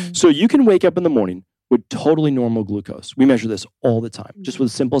 So you can wake up in the morning with totally normal glucose. We measure this all the time, just with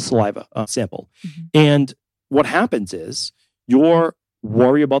a simple saliva sample. And what happens is your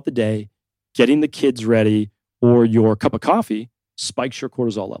worry about the day, getting the kids ready, or your cup of coffee spikes your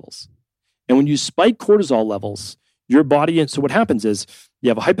cortisol levels. And when you spike cortisol levels, your body, and so what happens is you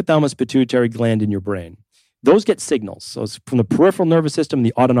have a hypothalamus pituitary gland in your brain. Those get signals. So it's from the peripheral nervous system,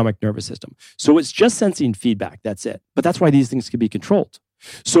 the autonomic nervous system. So it's just sensing feedback. That's it. But that's why these things can be controlled.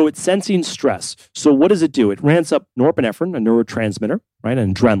 So it's sensing stress. So what does it do? It ramps up norepinephrine, a neurotransmitter, right?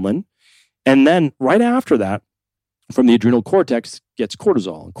 And adrenaline. And then right after that, from the adrenal cortex gets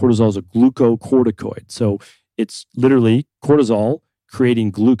cortisol. And cortisol is a glucocorticoid. So it's literally cortisol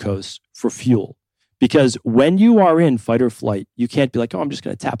creating glucose for fuel. Because when you are in fight or flight, you can't be like, oh, I'm just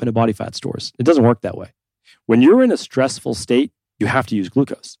going to tap into body fat stores. It doesn't work that way. When you're in a stressful state, you have to use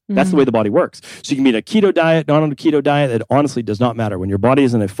glucose. That's the way the body works. So you can be in a keto diet, not on a keto diet. It honestly does not matter. When your body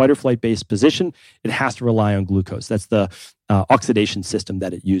is in a fight or flight based position, it has to rely on glucose. That's the oxidation system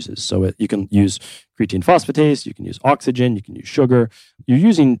that it uses. So you can use creatine phosphatase, you can use oxygen, you can use sugar. You're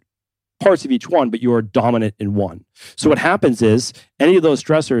using parts of each one, but you are dominant in one. So what happens is any of those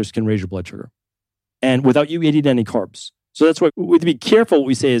stressors can raise your blood sugar, and without you eating any carbs. So that's why we have to be careful. What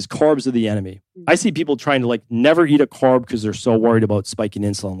we say is carbs are the enemy. I see people trying to never eat a carb because they're so worried about spiking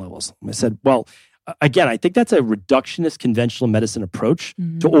insulin levels. I said, well, again, I think that's a reductionist conventional medicine approach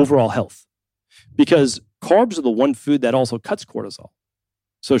to overall health, because carbs are the one food that also cuts cortisol.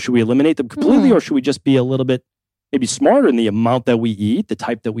 So should we eliminate them completely, or should we just be a little bit maybe smarter in the amount that we eat, the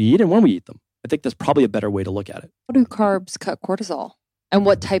type that we eat, and when we eat them? I think that's probably a better way to look at it. How do carbs cut cortisol? And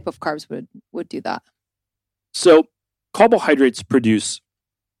what type of carbs would do that? So carbohydrates produce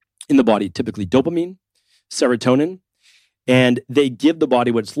in the body typically dopamine, serotonin, and they give the body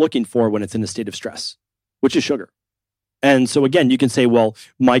what it's looking for when it's in a state of stress, which is sugar. And so again, you can say, well,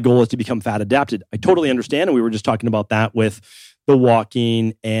 my goal is to become fat adapted. I totally understand. And we were just talking about that with the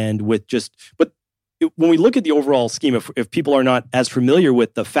walking and with but when we look at the overall scheme, if people are not as familiar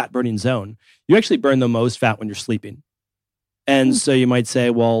with the fat burning zone, you actually burn the most fat when you're sleeping. And so you might say,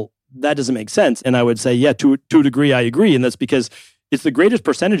 well, that doesn't make sense. And I would say, yeah, to a degree, I agree. And that's because it's the greatest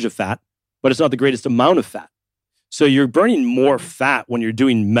percentage of fat, but it's not the greatest amount of fat. So you're burning more fat when you're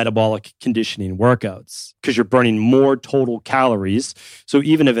doing metabolic conditioning workouts because you're burning more total calories. So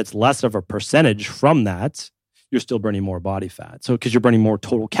even if it's less of a percentage from that, you're still burning more body fat. So because you're burning more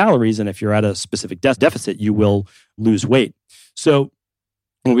total calories, and if you're at a specific deficit, you will lose weight. So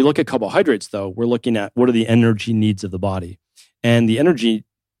when we look at carbohydrates, though, we're looking at what are the energy needs of the body. And the energy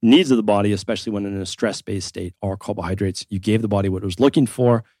needs of the body, especially when in a stress-based state, are carbohydrates. You gave the body what it was looking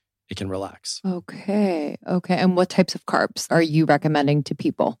for, it can relax. Okay. And what types of carbs are you recommending to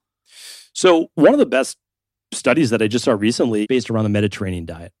people? So one of the best studies that I just saw recently based around the Mediterranean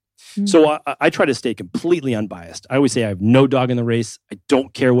diet. So I try to stay completely unbiased. I always say I have no dog in the race. I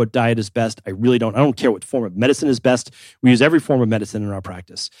don't care what diet is best. I really don't. I don't care what form of medicine is best. We use every form of medicine in our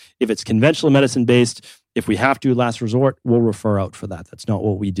practice. If it's conventional medicine based, if we have to last resort, we'll refer out for that. That's not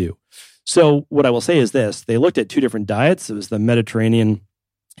what we do. So what I will say is this. They looked at two different diets. It was the Mediterranean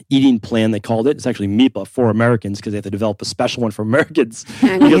eating plan, they called it. It's actually MIPA for Americans because they have to develop a special one for Americans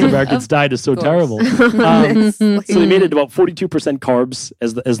because Americans' diet is so terrible. So they made it about 42% carbs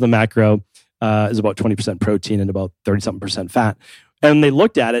as the macro, is about 20% protein and about 30-something% fat. And they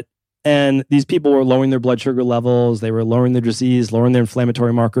looked at it, and these people were lowering their blood sugar levels, they were lowering their disease, lowering their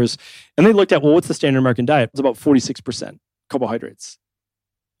inflammatory markers. And they looked at, well, what's the standard American diet? It's about 46% carbohydrates.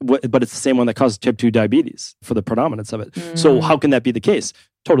 But it's the same one that causes type 2 diabetes for the predominance of it. So how can that be the case?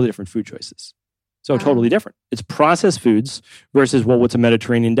 Totally different food choices. So totally different. It's processed foods versus, well, what's a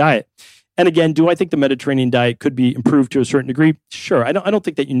Mediterranean diet? And again, do I think the Mediterranean diet could be improved to a certain degree? Sure. I don't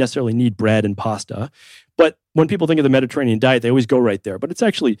think that you necessarily need bread and pasta. But when people think of the Mediterranean diet, they always go right there. But it's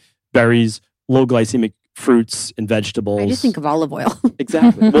actually berries, low glycemic fruits and vegetables. I just think of olive oil.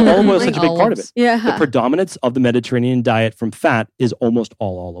 Exactly. Well, olive oil is such a big part of it. Yeah. The predominance of the Mediterranean diet from fat is almost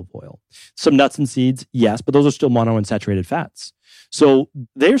all olive oil. Some nuts and seeds, yes, but those are still monounsaturated fats. So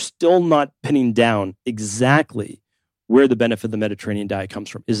they're still not pinning down exactly where the benefit of the Mediterranean diet comes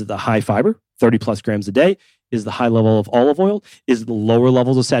from. Is it the high fiber, 30 plus grams a day? Is the high level of olive oil? Is it the lower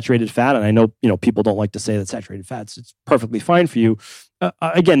levels of saturated fat? And I know, people don't like to say that saturated fats, it's perfectly fine for you.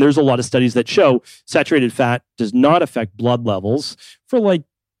 Again, there's a lot of studies that show saturated fat does not affect blood levels for like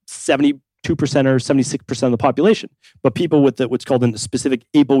 72% or 76% of the population. But people with what's called a specific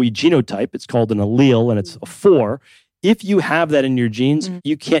ApoE genotype, it's called an allele and it's a 4. If you have that in your genes,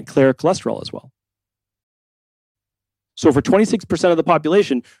 you can't clear cholesterol as well. So for 26% of the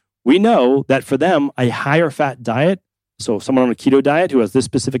population, we know that for them, a higher fat diet, so someone on a keto diet who has this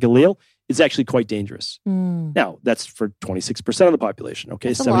specific allele, is actually quite dangerous. Now, that's for 26% of the population. Okay,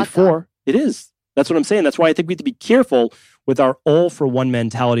 that's 74, it is. That's what I'm saying. That's why I think we have to be careful with our all-for-one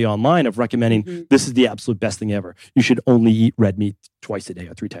mentality online of recommending this is the absolute best thing ever. You should only eat red meat twice a day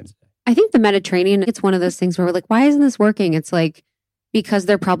or 3 times a day. I think the Mediterranean, it's one of those things where we're like, why isn't this working? It's like, because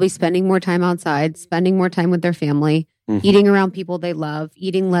they're probably spending more time outside, spending more time with their family, eating around people they love,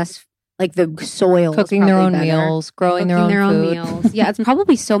 eating less, like the soil. Cooking their own meals, growing their own food. Meals. Yeah, it's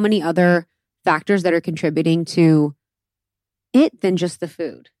probably so many other factors that are contributing to it than just the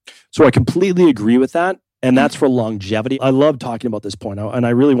food. So I completely agree with that. And that's for longevity. I love talking about this point, and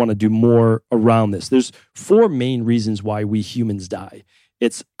I really want to do more around this. There's 4 main reasons why we humans die.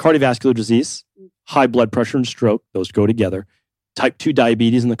 It's cardiovascular disease, high blood pressure and stroke. Those go together. Type 2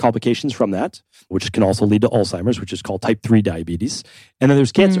 diabetes and the complications from that, which can also lead to Alzheimer's, which is called type 3 diabetes. And then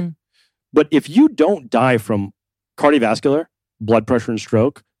there's cancer. But if you don't die from cardiovascular, blood pressure and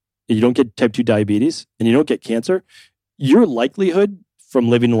stroke, and you don't get type 2 diabetes, and you don't get cancer, your likelihood from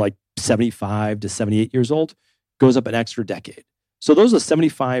living like 75 to 78 years old goes up an extra decade. So those are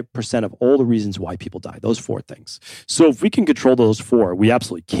 75% of all the reasons why people die, those 4 things. So if we can control those 4, we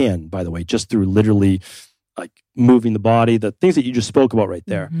absolutely can, by the way, just through literally like moving the body, the things that you just spoke about right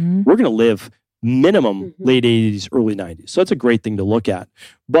there. We're going to live minimum late 80s, early 90s. So that's a great thing to look at.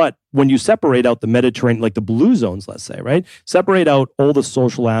 But when you separate out the Mediterranean, like the blue zones, let's say, right? Separate out all the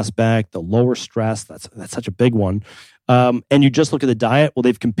social aspect, the lower stress, that's such a big one. And you just look at the diet. Well,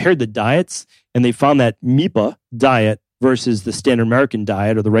 they've compared the diets and they found that MIPA diet versus the standard American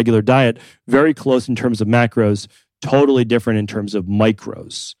diet or the regular diet, very close in terms of macros, totally different in terms of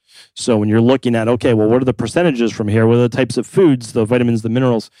micros. So when you're looking at, okay, well, what are the percentages from here? What are the types of foods, the vitamins, the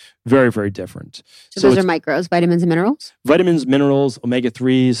minerals? Very, very different. So those are micros, vitamins and minerals? Vitamins, minerals,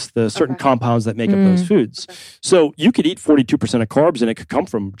 omega-3s, the certain compounds that make up those foods. Okay. So you could eat 42% of carbs and it could come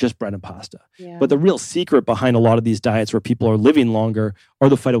from just bread and pasta. Yeah. But the real secret behind a lot of these diets where people are living longer are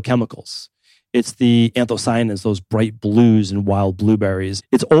the phytochemicals. It's the anthocyanins, those bright blues and wild blueberries.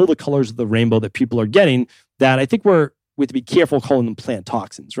 It's all the colors of the rainbow that people are getting that I think we have to be careful calling them plant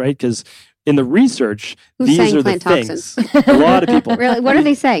toxins, right? Because in the research, these are the things. A lot of people. Really? What are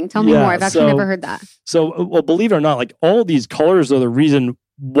they saying? Tell me more. I've actually never heard that. So, well, believe it or not, like all these colors are the reason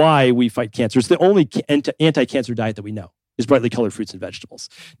why we fight cancer. It's the only anti-cancer diet that we know is brightly colored fruits and vegetables.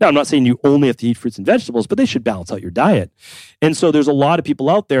 Now, I'm not saying you only have to eat fruits and vegetables, but they should balance out your diet. And so there's a lot of people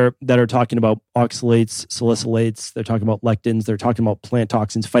out there that are talking about oxalates, salicylates. They're talking about lectins. They're talking about plant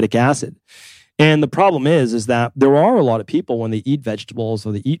toxins, phytic acid. And the problem is that there are a lot of people when they eat vegetables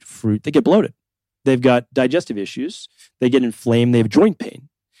or they eat fruit, they get bloated. They've got digestive issues. They get inflamed. They have joint pain.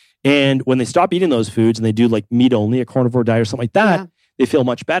 And when they stop eating those foods and they do like meat only, a carnivore diet or something like that, they feel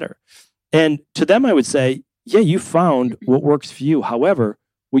much better. And to them, I would say, yeah, you found what works for you. However,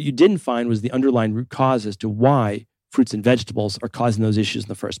 what you didn't find was the underlying root cause as to why fruits and vegetables are causing those issues in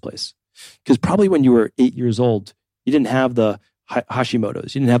the first place. Because probably when you were 8 years old, you didn't have the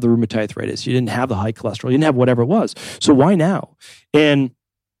Hashimoto's, you didn't have the rheumatoid arthritis, you didn't have the high cholesterol, you didn't have whatever it was. So why now? And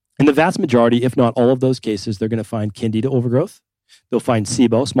in the vast majority, if not all of those cases, they're going to find candida overgrowth. They'll find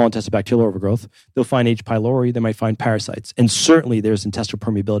SIBO, small intestinal bacterial overgrowth. They'll find H. pylori. They might find parasites. And certainly there's intestinal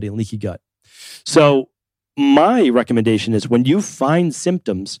permeability and leaky gut. So my recommendation is when you find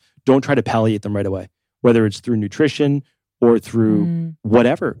symptoms, don't try to palliate them right away, whether it's through nutrition or through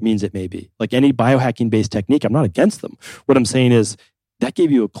whatever means it may be. Like any biohacking-based technique, I'm not against them. What I'm saying is that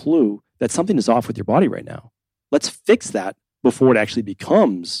gave you a clue that something is off with your body right now. Let's fix that before it actually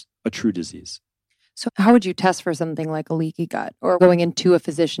becomes a true disease. So how would you test for something like a leaky gut or going into a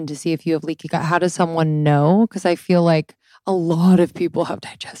physician to see if you have leaky gut? How does someone know? Because I feel like a lot of people have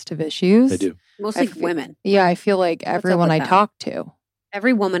digestive issues. They do. Mostly women. Yeah, I feel like everyone I talk to.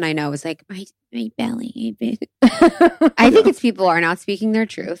 Every woman I know is like, my belly. I think it's people are not speaking their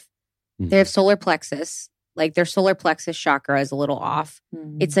truth. They have solar plexus. Like their solar plexus chakra is a little off.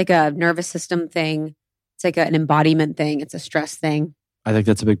 It's like a nervous system thing. It's like an embodiment thing. It's a stress thing. I think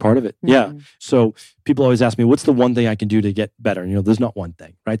that's a big part of it. Yeah. So people always ask me, what's the one thing I can do to get better? And, there's not one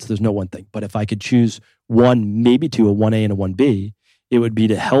thing, right? So there's no one thing. But if I could choose one, maybe two, a 1A and a 1B, it would be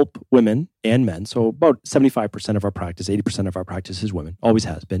to help women and men. So about 75% of our practice, 80% of our practice is women, always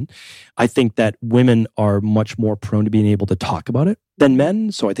has been. I think that women are much more prone to being able to talk about it than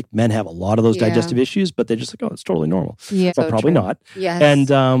men. So I think men have a lot of those digestive issues, but they're just like, oh, it's totally normal. Yeah, but so probably true. not. Yes.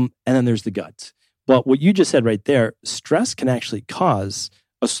 And then there's the gut. But what you just said right there, stress can actually cause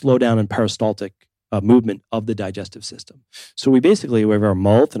a slowdown in peristaltic movement of the digestive system. So we have our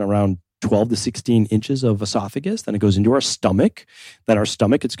mouth and around 12 to 16 inches of esophagus. Then it goes into our stomach. Then our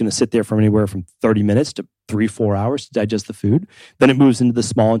stomach, it's going to sit there for anywhere from 30 minutes to 3-4 hours to digest the food. Then it moves into the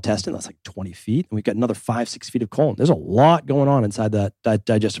small intestine. That's like 20 feet. And we've got another 5-6 feet of colon. There's a lot going on inside that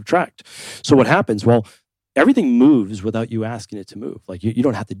digestive tract. So what happens? Well, everything moves without you asking it to move. Like you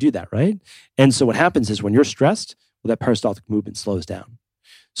don't have to do that, right? And so what happens is when you're stressed, that peristaltic movement slows down.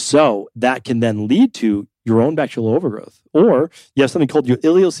 So that can then lead to your own bacterial overgrowth. Or you have something called your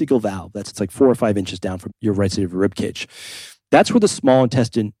ileocecal valve. It's like 4 or 5 inches down from your right side of your rib cage. That's where the small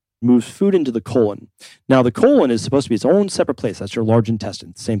intestine moves food into the colon. Now, the colon is supposed to be its own separate place. That's your large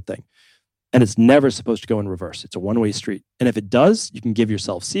intestine, same thing. And it's never supposed to go in reverse. It's a one-way street. And if it does, you can give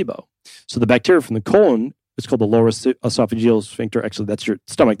yourself SIBO. So the bacteria from the colon, it's called the lower esophageal sphincter. Actually, that's your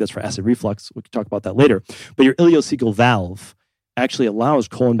stomach. That's for acid reflux. We can talk about that later. But your ileocecal valve actually allows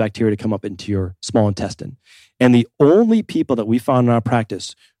colon bacteria to come up into your small intestine. And the only people that we found in our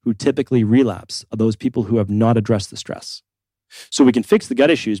practice who typically relapse are those people who have not addressed the stress. So we can fix the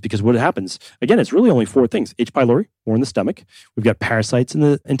gut issues because what happens, again, it's really only 4 things. H. pylori, or in the stomach. We've got parasites in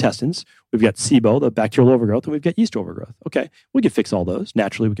the intestines. We've got SIBO, the bacterial overgrowth, and we've got yeast overgrowth. Okay, we can fix all those.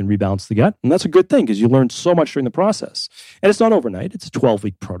 Naturally, we can rebalance the gut. And that's a good thing because you learn so much during the process. And it's not overnight. It's a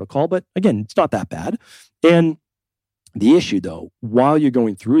 12-week protocol. But again, it's not that bad. And the issue, though, while you're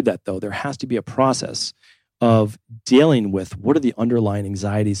going through that, though, there has to be a process of dealing with what are the underlying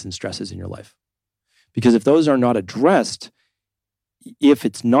anxieties and stresses in your life. Because if those are not addressed, if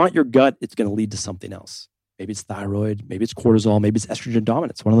it's not your gut, it's going to lead to something else. Maybe it's thyroid, maybe it's cortisol, maybe it's estrogen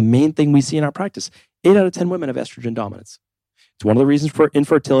dominance. One of the main things we see in our practice, 8 out of 10 women have estrogen dominance. It's one of the reasons for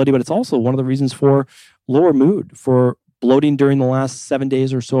infertility, but it's also one of the reasons for lower mood, for bloating during the last 7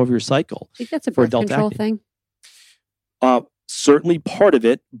 days or so of your cycle. I think that's a for birth adult control acne. thing. Certainly part of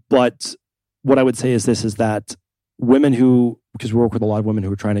it, but what I would say is this, is that women who, because we work with a lot of women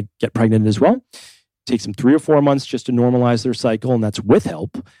who are trying to get pregnant as well, it takes them 3 or 4 months just to normalize their cycle, and that's with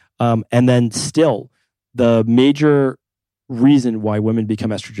help. And then still, the major reason why women become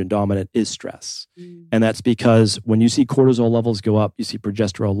estrogen dominant is stress. And that's because when you see cortisol levels go up, you see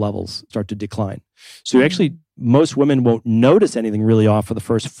progesterone levels start to decline. So actually, most women won't notice anything really off for the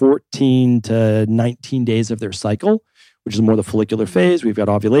first 14 to 19 days of their cycle, which is more the follicular phase. We've got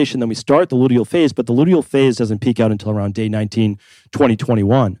ovulation. Then we start the luteal phase, but the luteal phase doesn't peak out until around day 19, 20,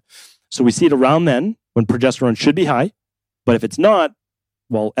 21. So we see it around then when progesterone should be high. But if it's not,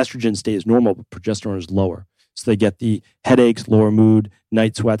 well, estrogen stays normal, but progesterone is lower. So they get the headaches, lower mood,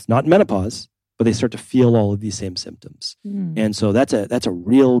 night sweats, not menopause, but they start to feel all of these same symptoms. And so that's a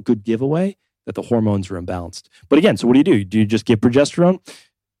real good giveaway that the hormones are imbalanced. But again, so what do? Do you just give progesterone?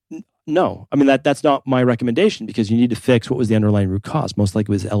 No. I mean, that's not my recommendation because you need to fix what was the underlying root cause. Most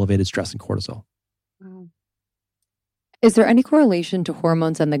likely it was elevated stress and cortisol. Wow. Is there any correlation to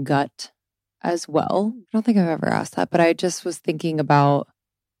hormones and the gut as well? I don't think I've ever asked that, but I just was thinking about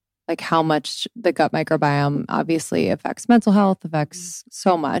like how much the gut microbiome obviously affects mental health, affects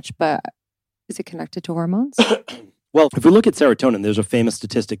so much, but is it connected to hormones? Well, if we look at serotonin, there's a famous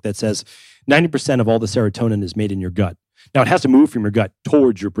statistic that says 90% of all the serotonin is made in your gut. Now, it has to move from your gut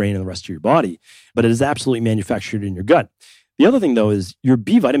towards your brain and the rest of your body, but it is absolutely manufactured in your gut. The other thing, though, is your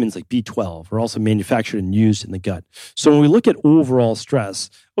B vitamins like B12 are also manufactured and used in the gut. So when we look at overall stress,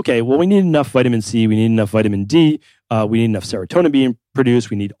 okay, well, we need enough vitamin C, we need enough vitamin D, we need enough serotonin being produced,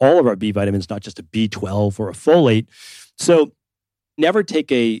 we need all of our B vitamins, not just a B12 or a folate. So never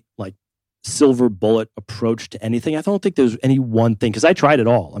take a silver bullet approach to anything. I don't think there's any one thing, because I tried it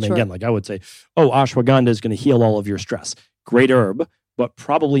all. I mean, again, I would say, ashwagandha is going to heal all of your stress. Great herb, but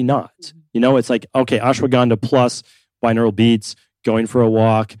probably not. It's like, okay, ashwagandha plus binaural beats, going for a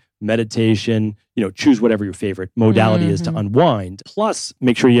walk, meditation, choose whatever your favorite modality is to unwind. Plus,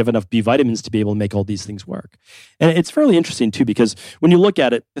 make sure you have enough B vitamins to be able to make all these things work. And it's fairly interesting too, because when you look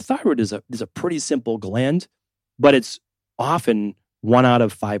at it, the thyroid is a pretty simple gland, but it's often 1 out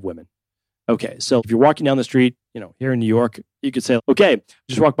of 5 women. Okay, so if you're walking down the street, here in New York, you could say, okay,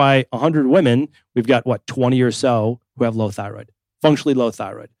 just walk by 100 women. We've got 20 or so who have low functionally low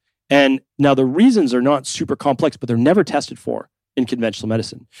thyroid. And now the reasons are not super complex, but they're never tested for in conventional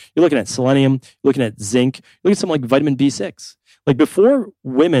medicine. You're looking at selenium, you're looking at zinc, you're looking at something like vitamin B6. Like before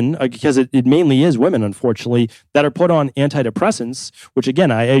women, because it mainly is women, unfortunately, that are put on antidepressants, which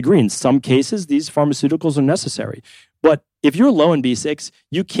again, I agree, in some cases, these pharmaceuticals are necessary. But if you're low in B6,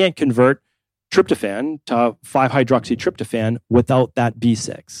 you can't convert tryptophan to 5-hydroxytryptophan without that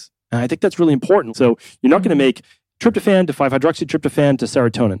B6. And I think that's really important. So you're not going to make tryptophan to 5-hydroxytryptophan to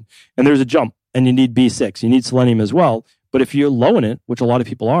serotonin. And there's a jump, and you need B6. You need selenium as well. But if you're low in it, which a lot of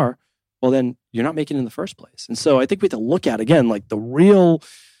people are, well, then you're not making it in the first place. And so I think we have to look at, again, like the real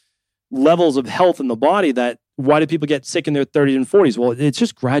levels of health in the body that why do people get sick in their 30s and 40s? Well, it's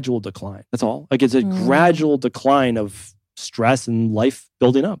just gradual decline. That's all. Like it's a gradual decline of stress and life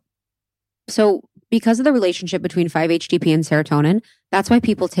building up. So because of the relationship between 5-HTP and serotonin, that's why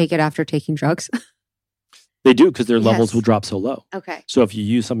people take it after taking drugs. They do, because their levels will drop so low. Okay. So if you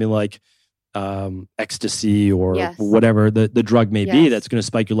use something like ecstasy or whatever the drug may be, that's going to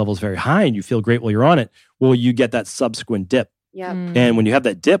spike your levels very high and you feel great while you're on it, well, you get that subsequent dip. Yep. And when you have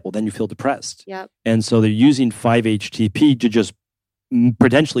that dip, well, then you feel depressed. Yep. And so they're using 5-HTP to just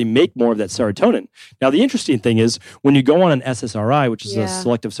potentially make more of that serotonin. Now, the interesting thing is when you go on an SSRI, which is a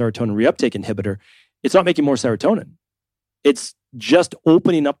selective serotonin reuptake inhibitor, it's not making more serotonin. It's just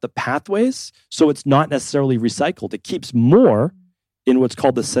opening up the pathways, so it's not necessarily recycled. It keeps more in what's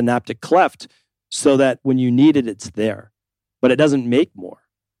called the synaptic cleft so that when you need it, it's there. But it doesn't make more.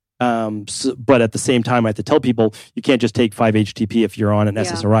 But at the same time, I have to tell people you can't just take 5-HTP if you're on an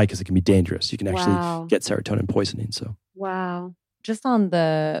SSRI because it can be dangerous. You can actually get serotonin poisoning. So just on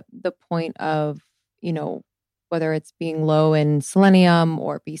the point of, whether it's being low in selenium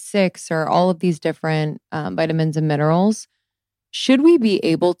or B6 or all of these different vitamins and minerals, should we be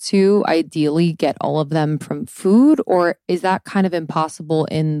able to ideally get all of them from food, or is that kind of impossible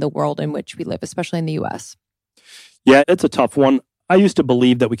in the world in which we live, especially in the US? Yeah, it's a tough one. I used to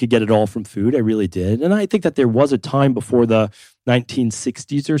believe that we could get it all from food. I really did. And I think that there was a time before the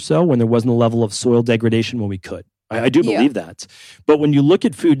 1960s or so when there wasn't a level of soil degradation when we could. I do believe that. But when you look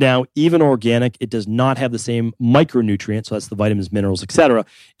at food now, even organic, it does not have the same micronutrients, so that's the vitamins, minerals, etc.,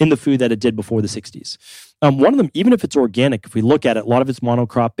 in the food that it did before the 60s. One of them, even if it's organic, if we look at it, a lot of it's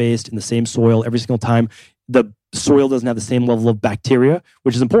monocrop based in the same soil every single time. The soil doesn't have the same level of bacteria,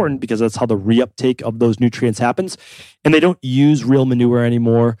 which is important because that's how the reuptake of those nutrients happens. And they don't use real manure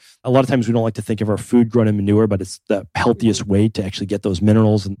anymore. A lot of times we don't like to think of our food grown in manure, but it's the healthiest way to actually get those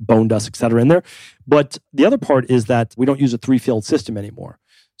minerals and bone dust, et cetera, in there. But the other part is that we don't use a 3-field system anymore.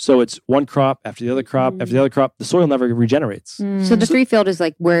 So it's one crop after the other crop after the other crop. The soil never regenerates. So the 3-field is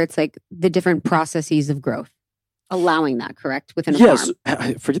like where it's like the different processes of growth. Allowing that, correct? Within a farm.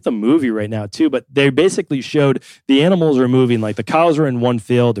 I forget the movie right now too, but they basically showed the animals are moving, like the cows are in one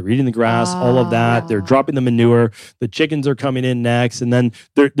field, they're eating the grass, all of that. They're dropping the manure. The chickens are coming in next, and then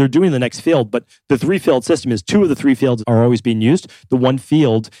they're doing the next field. But the 3-field system is 2 of the 3 fields are always being used. The 1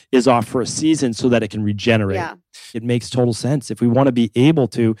 field is off for a season so that it can regenerate. Yeah. It makes total sense. If we want to be able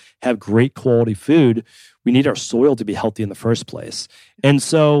to have great quality food, we need our soil to be healthy in the first place. And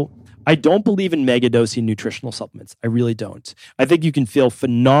so I don't believe in megadosing nutritional supplements. I really don't. I think you can feel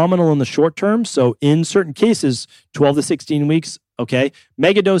phenomenal in the short term. So in certain cases, 12 to 16 weeks, okay.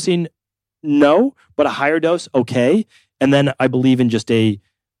 Megadosing, no, but a higher dose, okay. And then I believe in just a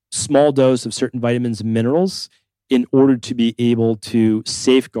small dose of certain vitamins and minerals in order to be able to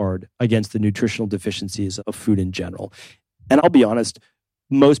safeguard against the nutritional deficiencies of food in general. And I'll be honest,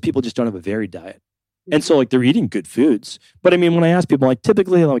 most people just don't have a varied diet. And so, like, they're eating good foods. But I mean, when I ask people, like,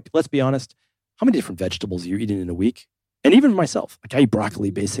 typically, like, let's be honest, how many different vegetables are you eating in a week? And even myself, like, I eat broccoli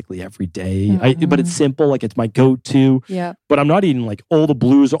basically every day. But it's simple, like, it's my go-to. Yeah. But I'm not eating, like, all the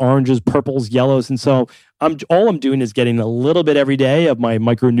blues, oranges, purples, yellows. And so, all I'm doing is getting a little bit every day of my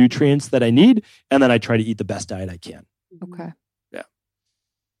micronutrients that I need. And then I try to eat the best diet I can. Okay. Yeah.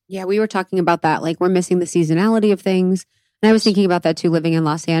 Yeah, we were talking about that. Like, we're missing the seasonality of things. And I was thinking about that, too, living in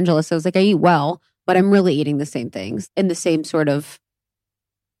Los Angeles. So I was like, I eat well, but I'm really eating the same things in the same sort of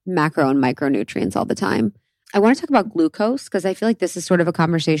macro and micronutrients all the time. I want to talk about glucose because I feel like this is sort of a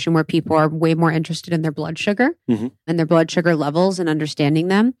conversation where people are way more interested in their blood sugar and their blood sugar levels and understanding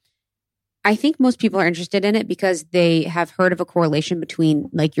them. I think most people are interested in it because they have heard of a correlation between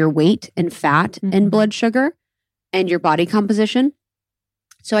like your weight and fat and blood sugar and your body composition.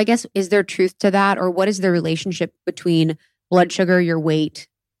 So I guess, is there truth to that, or what is the relationship between blood sugar, your weight,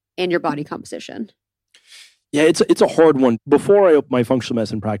 and your body composition? Yeah, it's a hard one. Before I opened my functional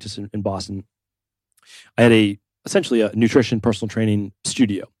medicine practice in Boston, I had essentially a nutrition personal training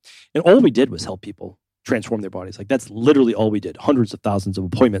studio. And all we did was help people transform their bodies. Like, that's literally all we did. Hundreds of thousands of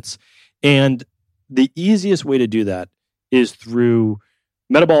appointments. And the easiest way to do that is through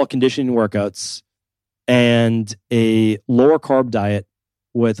metabolic conditioning workouts and a lower carb diet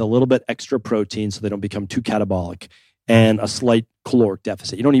with a little bit extra protein so they don't become too catabolic, and a slight caloric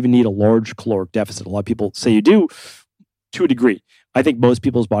deficit. You don't even need a large caloric deficit. A lot of people say you do to a degree. I think most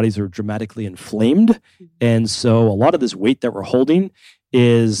people's bodies are dramatically inflamed. And so a lot of this weight that we're holding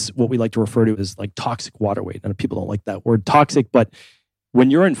is what we like to refer to as like toxic water weight. And people don't like that word toxic, but when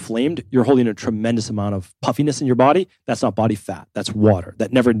you're inflamed, you're holding a tremendous amount of puffiness in your body. That's not body fat. That's water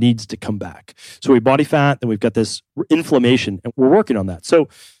that never needs to come back. So we body fat, and we've got this inflammation, and we're working on that. So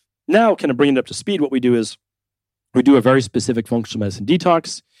now, kind of bringing it up to speed, what we do is we do a very specific functional medicine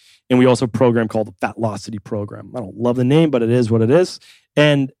detox, and we also have a program called the Fatlocity program. I don't love the name, but it is what it is.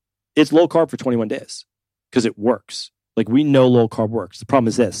 And it's low carb for 21 days because it works. Like, we know low carb works. The problem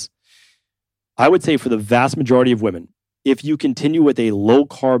is this. I would say for the vast majority of women, if you continue with a low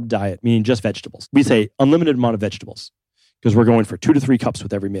carb diet, meaning just vegetables, we say unlimited amount of vegetables because we're going for 2 to 3 cups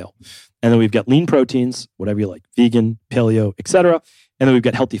with every meal. And then we've got lean proteins, whatever you like, vegan, paleo, etc. And then we've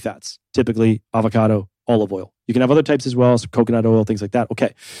got healthy fats, typically avocado, olive oil. You can have other types as well, so coconut oil, things like that.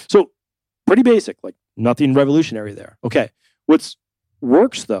 Okay. So pretty basic, like nothing revolutionary there. Okay. What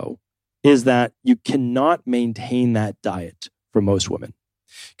works though is that you cannot maintain that diet for most women.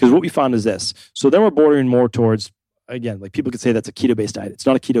 Because what we found is this. So then we're bordering more towards, again, like people could say that's a keto-based diet. It's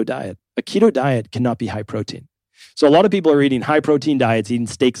not a keto diet. A keto diet cannot be high protein. So a lot of people are eating high protein diets, eating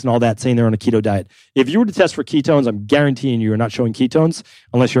steaks and all that, saying they're on a keto diet. If you were to test for ketones, I'm guaranteeing you are not showing ketones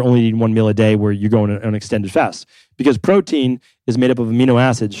unless you're only eating 1 meal a day where you're going on an extended fast. Because protein is made up of amino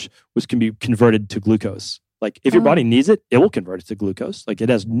acids, which can be converted to glucose. Like if your body needs it, it will convert it to glucose. Like it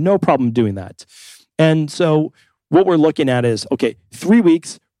has no problem doing that. And so what we're looking at is, okay, 3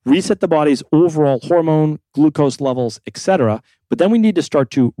 weeks, reset the body's overall hormone, glucose levels, etc. But then we need to start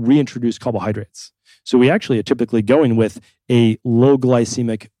to reintroduce carbohydrates. So we actually are typically going with a low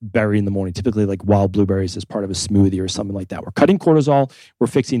glycemic berry in the morning, typically like wild blueberries as part of a smoothie or something like that. We're cutting cortisol, we're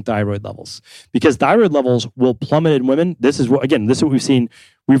fixing thyroid levels because thyroid levels will plummet in women. This is what we've seen.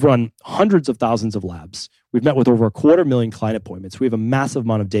 We've run hundreds of thousands of labs. We've met with over 250,000 client appointments. We have a massive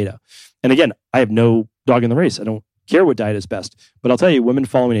amount of data. And again, I have no dog in the race. I don't care what diet is best. But I'll tell you, women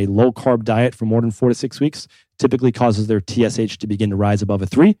following a low carb diet for more than 4 to 6 weeks typically causes their TSH to begin to rise above a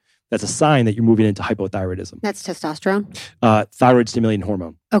 3. That's a sign that you're moving into hypothyroidism. That's testosterone? Thyroid stimulating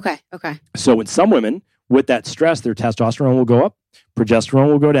hormone. Okay. So in some women, with that stress, their testosterone will go up, progesterone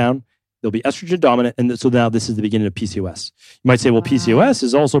will go down, they'll be estrogen dominant, and so now this is the beginning of PCOS. You might say, well, PCOS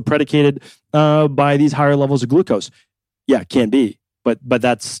is also predicated by these higher levels of glucose. Yeah, it can be, but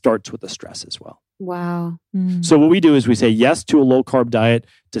that starts with the stress as well. Wow. So what we do is we say yes to a low carb diet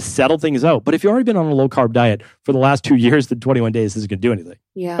to settle things out. But if you've already been on a low carb diet for the last 2 years, then 21 days isn't going to do anything.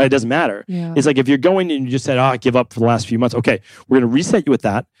 Yeah. Right? It doesn't matter. Yeah. It's like if you're going and you just said, I give up for the last few months. Okay, we're going to reset you with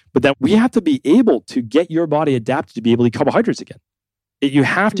that. But then we have to be able to get your body adapted to be able to eat carbohydrates again. You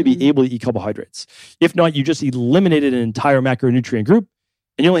have to be able to eat carbohydrates. If not, you just eliminated an entire macronutrient group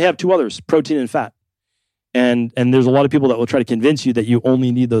and you only have 2 others, protein and fat. And there's a lot of people that will try to convince you that you only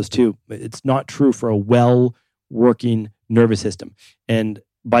need those 2. It's not true for a well-working nervous system. And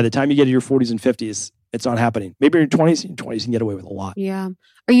by the time you get to your 40s and 50s, it's not happening. Maybe in your 20s, you can get away with a lot. Yeah.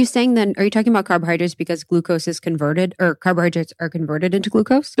 Are you talking about carbohydrates because glucose is converted or carbohydrates are converted into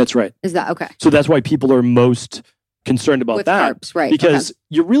glucose? That's right. Is that okay? So that's why people are most concerned about With that. carbs, right. Because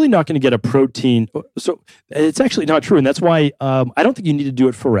you're really not going to get a protein. So it's actually not true. And that's why I don't think you need to do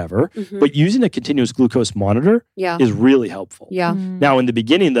it forever. But using a continuous glucose monitor is really helpful. Yeah. Now, in the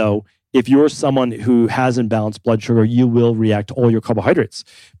beginning, though, if you're someone who has imbalanced blood sugar, you will react to all your carbohydrates.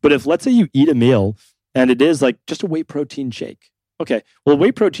 But if, let's say, you eat a meal and it is like just a whey protein shake. Okay, well, a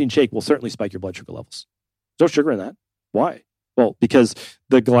whey protein shake will certainly spike your blood sugar levels. There's no sugar in that. Why? Well, because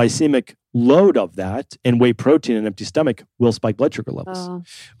the glycemic load of that and whey protein in an empty stomach will spike blood sugar levels.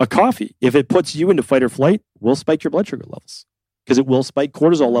 A coffee, if it puts you into fight or flight, will spike your blood sugar levels because it will spike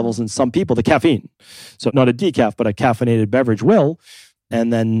cortisol levels in some people, the caffeine. So not a decaf, but a caffeinated beverage will.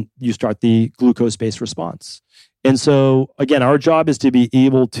 And then you start the glucose-based response. And so, again, our job is to be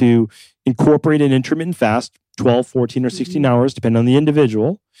able to incorporate an intermittent fast, 12, 14, or 16 hours, depending on the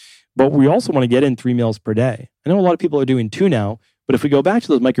individual. But we also want to get in 3 meals per day. I know a lot of people are doing 2 now, but if we go back to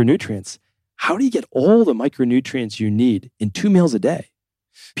those micronutrients, how do you get all the micronutrients you need in 2 meals a day?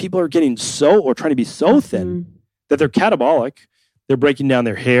 People are getting trying to be so thin that they're catabolic. They're breaking down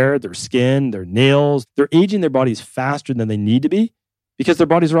their hair, their skin, their nails. They're aging their bodies faster than they need to be because their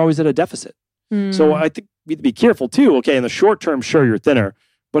bodies are always at a deficit. So I think we have to be careful too. Okay, in the short term, sure, you're thinner.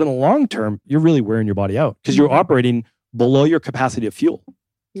 But in the long term, you're really wearing your body out because you're operating below your capacity of fuel.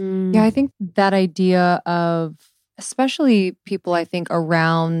 Yeah, I think that idea of especially people I think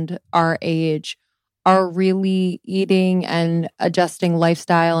around our age are really eating and adjusting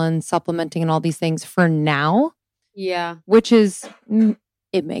lifestyle and supplementing and all these things for now. Yeah. Which is,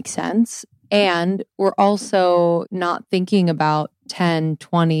 it makes sense. And we're also not thinking about 10,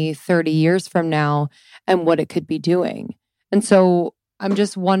 20, 30 years from now and what it could be doing. And so I'm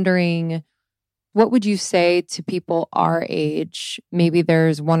just wondering, what would you say to people our age? Maybe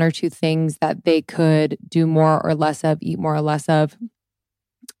there's one or two things that they could do more or less of, eat more or less of,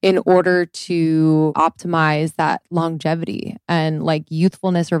 in order to optimize that longevity and like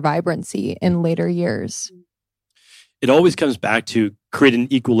youthfulness or vibrancy in later years. It always comes back to create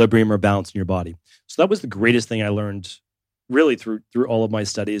an equilibrium or balance in your body. So that was the greatest thing I learned really through all of my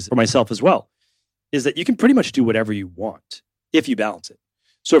studies, for myself as well, is that you can pretty much do whatever you want if you balance it.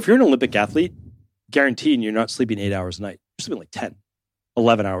 So if you're an Olympic athlete, guaranteed you're not sleeping 8 hours a night. You're sleeping like 10,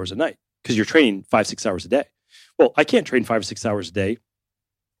 11 hours a night because you're training 5-6 hours a day. Well, I can't train 5 or 6 hours a day,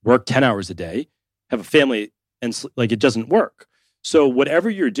 work 10 hours a day, have a family, and like it doesn't work. So whatever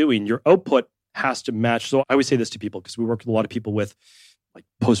you're doing, your output has to match. So I always say this to people because we work with a lot of people with like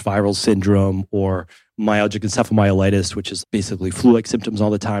post-viral syndrome or myalgic encephalomyelitis, which is basically flu-like symptoms all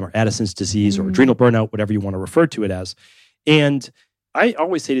the time, or Addison's disease or adrenal burnout, whatever you want to refer to it as. And I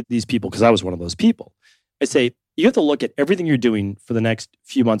always say to these people, because I was one of those people, I say, you have to look at everything you're doing for the next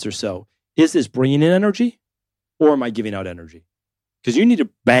few months or so. Is this bringing in energy or am I giving out energy? Because you need to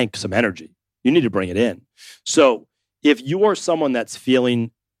bank some energy. You need to bring it in. So if you are someone that's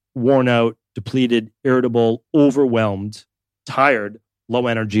feeling worn out, depleted, irritable, overwhelmed, tired, low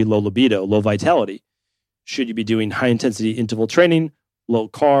energy, low libido, low vitality, should you be doing high intensity interval training, low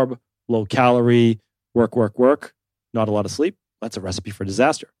carb, low calorie, work, not a lot of sleep? That's a recipe for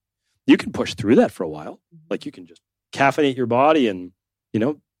disaster. You can push through that for a while. Like you can just caffeinate your body and,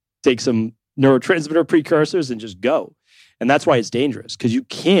 take some neurotransmitter precursors and just go. And that's why it's dangerous, because you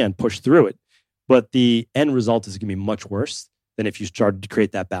can push through it, but the end result is going to be much worse than if you started to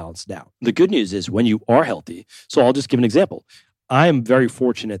create that balance now. The good news is when you are healthy, so I'll just give an example. I am very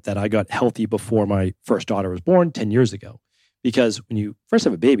fortunate that I got healthy before my first daughter was born 10 years ago, because when you first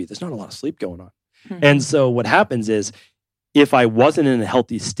have a baby, there's not a lot of sleep going on. And so what happens is, if I wasn't in a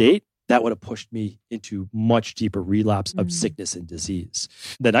healthy state, that would have pushed me into much deeper relapse of sickness and disease.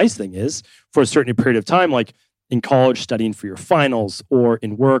 The nice thing is, for a certain period of time, like in college, studying for your finals, or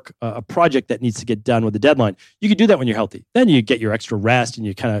in work, a project that needs to get done with a deadline, you can do that when you're healthy. Then you get your extra rest and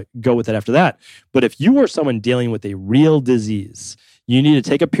you kind of go with it after that. But if you are someone dealing with a real disease, you need to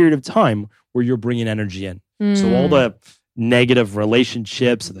take a period of time where you're bringing energy in. So all the negative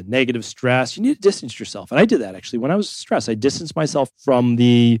relationships and the negative stress, you need to distance yourself. And I did that actually. When I was stressed, I distanced myself from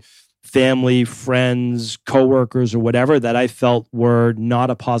the family, friends, coworkers, or whatever that I felt were not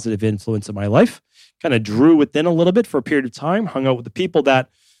a positive influence in my life. Kind of drew within a little bit for a period of time, hung out with the people that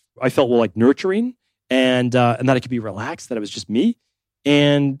I felt were like nurturing and that I could be relaxed, that it was just me.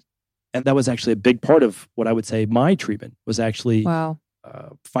 And that was actually a big part of what I would say my treatment was actually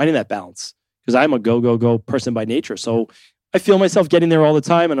finding that balance. Because I'm a go person by nature. So I feel myself getting there all the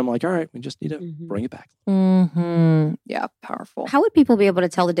time. And I'm like, all right, we just need to bring it back. Yeah, powerful. How would people be able to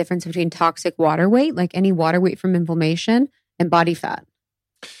tell the difference between toxic water weight, like any water weight from inflammation, and body fat?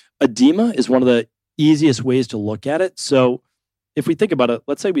 Edema is one of the easiest ways to look at it. So if we think about it,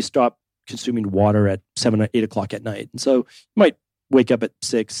 let's say we stop consuming water at 7 or 8 o'clock at night. And so you might wake up at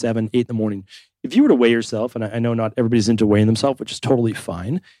 6, 7, 8 in the morning. If you were to weigh yourself, and I know not everybody's into weighing themselves, which is totally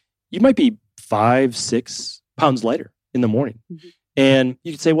fine, you might be 5, 6 pounds lighter in the morning. And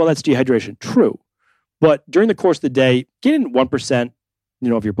you could say, well, that's dehydration. True. But during the course of the day, getting 1%,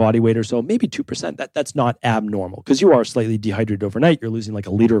 of your body weight or so, maybe 2%, that's not abnormal, because you are slightly dehydrated overnight. You're losing like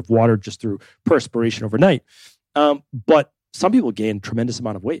a liter of water just through perspiration overnight. But some people gain a tremendous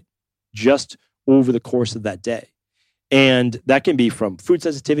amount of weight just over the course of that day. And that can be from food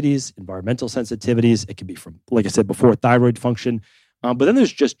sensitivities, environmental sensitivities. It can be from, like I said before, thyroid function. But then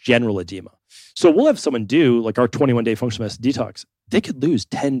there's just general edema. So we'll have someone do like our 21-day functional medicine detox. They could lose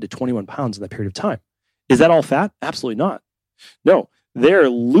 10 to 21 pounds in that period of time. Is that all fat? Absolutely not. No, they're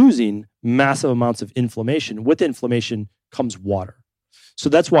losing massive amounts of inflammation. With inflammation comes water. So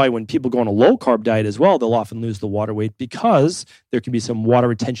that's why when people go on a low-carb diet as well, they'll often lose the water weight, because there can be some water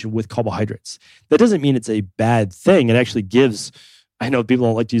retention with carbohydrates. That doesn't mean it's a bad thing. It actually gives, I know people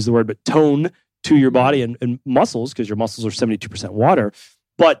don't like to use the word, but tone to your body and muscles, because your muscles are 72% water.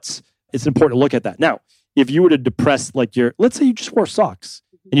 But it's important to look at that. Now, if you were to depress, like let's say you just wore socks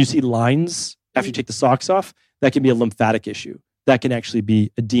and you see lines after you take the socks off, that can be a lymphatic issue. That can actually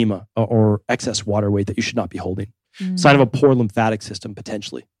be edema or excess water weight that you should not be holding. Sign of a poor lymphatic system,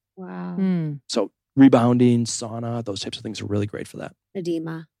 potentially. Wow. So rebounding, sauna, those types of things are really great for that.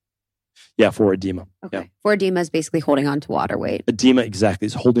 Edema. Yeah, for edema. Okay. Yeah. For edema is basically holding on to water weight. Edema, exactly,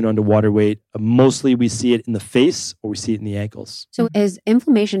 is holding on to water weight. Mostly we see it in the face or we see it in the ankles. So is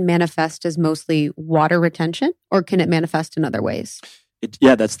inflammation manifest as mostly water retention, or can it manifest in other ways?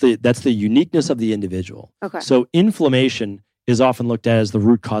 That's the uniqueness of the individual. Okay. So inflammation is often looked at as the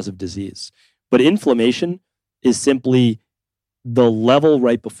root cause of disease. But inflammation is simply the level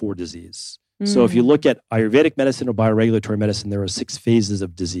right before disease. So if you look at Ayurvedic medicine or bioregulatory medicine, there are 6 phases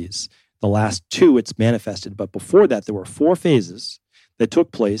of disease. The last 2, it's manifested. But before that, there were 4 phases that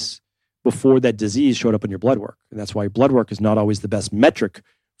took place before that disease showed up in your blood work. And that's why blood work is not always the best metric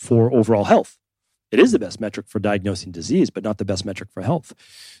for overall health. It is the best metric for diagnosing disease, but not the best metric for health.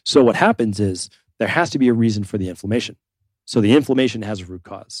 So what happens is there has to be a reason for the inflammation. So the inflammation has a root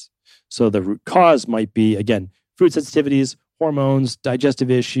cause. So the root cause might be, again, food sensitivities, hormones,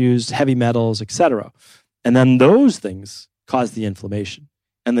 digestive issues, heavy metals, etc. And then those things cause the inflammation.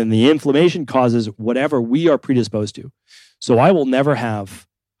 And then the inflammation causes whatever we are predisposed to. So I will never have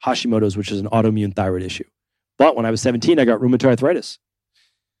Hashimoto's, which is an autoimmune thyroid issue. But when I was 17, I got rheumatoid arthritis.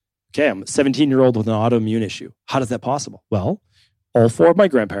 Okay, I'm a 17-year-old with an autoimmune issue. How is that possible? Well, all 4 of my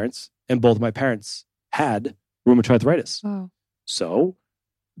grandparents and both of my parents had rheumatoid arthritis. Oh. So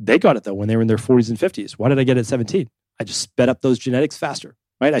they got it though when they were in their 40s and 50s. Why did I get it at 17? I just sped up those genetics faster,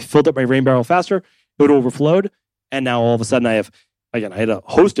 right? I filled up my rain barrel faster, it overflowed, and now all of a sudden I had a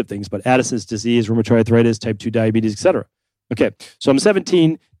host of things, but Addison's disease, rheumatoid arthritis, type 2 diabetes, etc. Okay, so I'm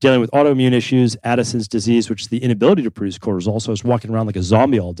 17, dealing with autoimmune issues, Addison's disease, which is the inability to produce cortisol, so I was walking around like a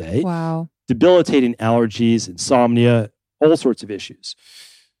zombie all day. Wow. Debilitating allergies, insomnia, all sorts of issues.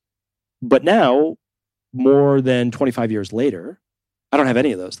 But now, more than 25 years later, I don't have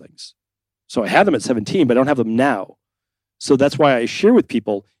any of those things. So I had them at 17, but I don't have them now. So that's why I share with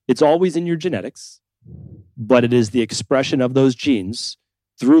people, it's always in your genetics, but it is the expression of those genes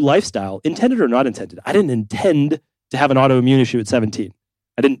through lifestyle, intended or not intended. I didn't intend to have an autoimmune issue at 17.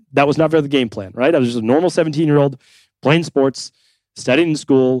 That was never the game plan, right? I was just a normal 17-year-old playing sports, studying in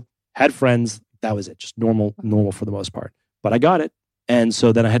school, had friends. That was it. Just normal for the most part. But I got it. And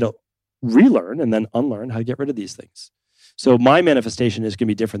so then I had to relearn and then unlearn how to get rid of these things. So my manifestation is going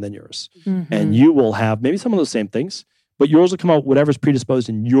to be different than yours. Mm-hmm. And you will have maybe some of those same things, but yours will come out whatever's predisposed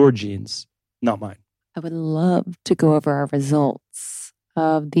in your genes, not mine. I would love to go over our results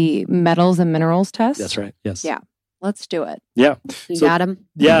of the metals and minerals test. That's right. Yes. Yeah. Let's do it. Yeah. You got him?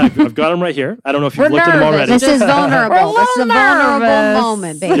 Yeah, I've got them right here. I don't know if you've looked at them already. This is vulnerable. This is a vulnerable nervous.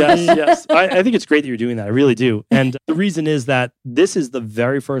 moment, baby. Yes. I think it's great that you're doing that. I really do. And the reason is that this is the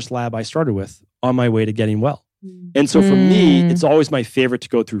very first lab I started with on my way to getting well. And so for me, it's always my favorite to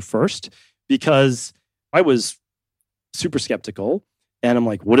go through first because I was super skeptical. And I'm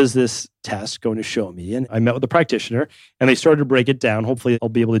like, what is this test going to show me? And I met with a practitioner and they started to break it down. Hopefully, I'll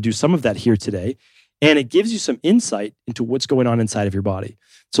be able to do some of that here today. And it gives you some insight into what's going on inside of your body.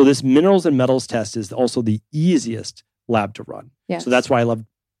 So this minerals and metals test is also the easiest lab to run. Yes. So that's why I love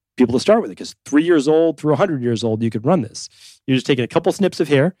people to start with it, because 3 years old through 100 years old, you could run this. You're just taking a couple snips of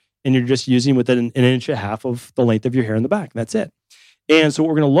hair and you're just using within an inch and a half of the length of your hair in the back. That's it. And so what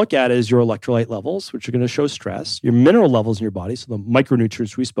we're going to look at is your electrolyte levels, which are going to show stress, your mineral levels in your body, so the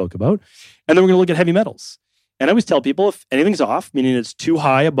micronutrients we spoke about. And then we're going to look at heavy metals. And I always tell people if anything's off, meaning it's too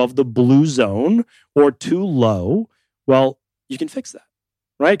high above the blue zone or too low, well, you can fix that,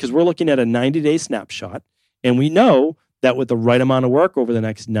 right? Because we're looking at a 90-day snapshot. And we know that with the right amount of work over the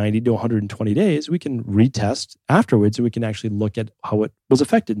next 90 to 120 days, we can retest afterwards and we can actually look at how it was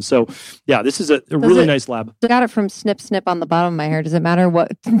affected. And so, yeah, this is a really nice lab. I got it from snip on the bottom of my hair. Does it matter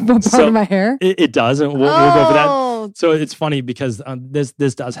what part of my hair? It does, and we'll go for that. So it's funny because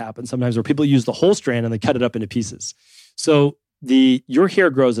this does happen sometimes where people use the whole strand and they cut it up into pieces. So your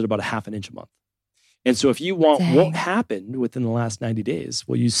hair grows at about a half an inch a month. And so if you want what happened within the last 90 days,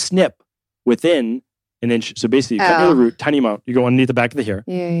 well, you snip within an inch. So basically, you cut near the root, tiny amount. You go underneath the back of the hair.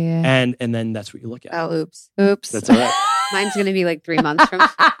 Yeah. And then that's what you look at. Oh, oops. That's all right. Mine's going to be like 3 months from.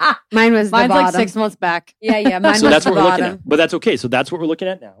 Mine's the bottom. Like 6 months back. Yeah. Mine So was that's the what we're looking bottom. at. But that's okay. So that's what we're looking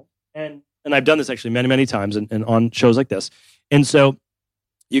at now. And I've done this actually many, many times and on shows like this. And so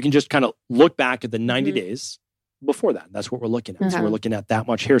you can just kind of look back at the 90 days before that. That's what we're looking at. So we're looking at that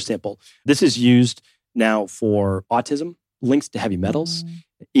much hair sample. This is used now for autism, links to heavy metals,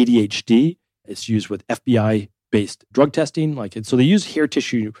 ADHD. It's used with FBI-based drug testing. So they use hair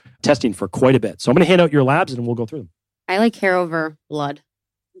tissue testing for quite a bit. So I'm going to hand out your labs and we'll go through them. I like hair over blood.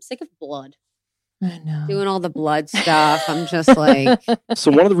 I'm sick of blood. I know. Doing all the blood stuff. I'm just like... So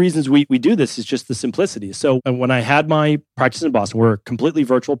one of the reasons we do this is just the simplicity. So when I had my practice in Boston, we're a completely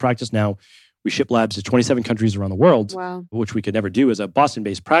virtual practice now. We ship labs to 27 countries around the world, Wow. which we could never do as a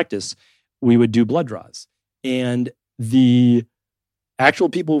Boston-based practice. We would do blood draws. And the actual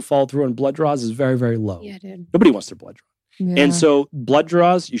people who follow through on blood draws is very, very low. Yeah, dude. Nobody wants their blood draw. Yeah. And so blood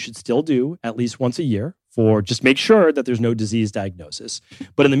draws, you should still do at least once a year for just make sure that there's no disease diagnosis.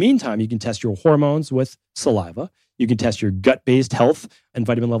 But in the meantime, you can test your hormones with saliva. You can test your gut-based health and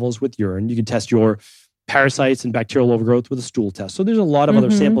vitamin levels with urine. You can test your parasites and bacterial overgrowth with a stool test. So there's a lot of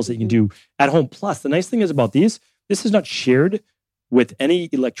other samples that you can do at home. Plus, the nice thing is about this is not shared with any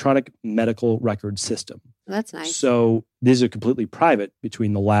electronic medical record system. That's nice. So these are completely private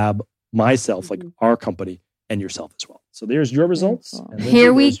between the lab, myself, like our company, and yourself as well. So there's your results. And those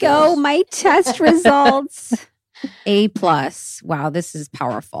Here are we those go. results. My test results. A+. Wow, this is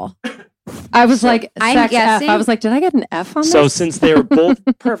powerful. I was like, I'm sex F. guessing- I was like, did I get an F on So this? since they're both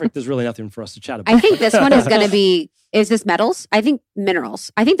perfect, there's really nothing for us to chat about. I think this one is going to be, is this metals? I think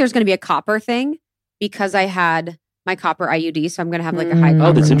minerals. I think there's going to be a copper thing because I had my copper IUD. So I'm going to have like a high Mm. copper.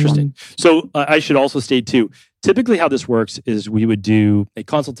 Oh, that's interesting. So I should also state too, typically how this works is we would do a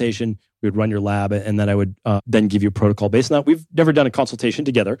consultation, we would run your lab, and then I would then give you a protocol based on that. We've never done a consultation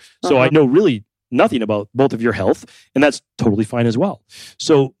together. So I know really nothing about both of your health, and that's totally fine as well.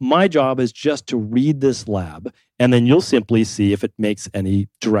 So my job is just to read this lab, and then you'll simply see if it makes any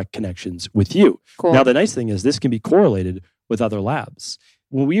direct connections with you. Cool. Now, the nice thing is this can be correlated with other labs.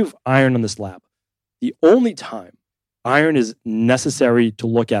 When we have iron on this lab, the only time iron is necessary to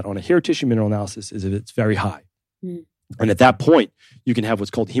look at on a hair tissue mineral analysis is if it's very high. Mm. And at that point, you can have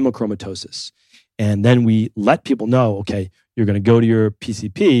what's called hemochromatosis. And then we let people know, okay, you're going to go to your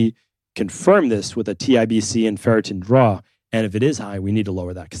PCP, confirm this with a TIBC and ferritin draw. And if it is high, we need to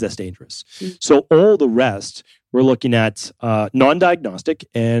lower that because that's dangerous. Mm. So all the rest, we're looking at non-diagnostic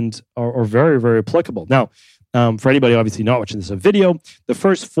and are very, very applicable. Now, for anybody obviously not watching this video, the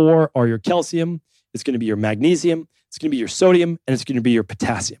first four are your calcium, it's going to be your magnesium, it's going to be your sodium, and it's going to be your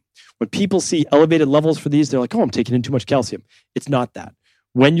potassium. When people see elevated levels for these, they're like, oh, I'm taking in too much calcium. It's not that.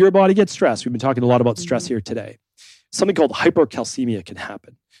 When your body gets stressed, we've been talking a lot about stress here today, something called hypercalcemia can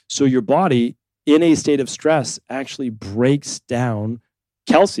happen. So your body, in a state of stress, actually breaks down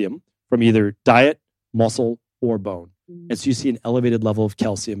calcium from either diet, muscle, or bone. And so you see an elevated level of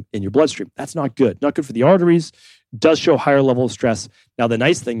calcium in your bloodstream. That's not good. Not good for the arteries. Does show higher level of stress. Now, the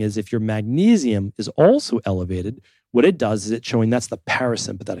nice thing is if your magnesium is also elevated, what it does is it's showing that's the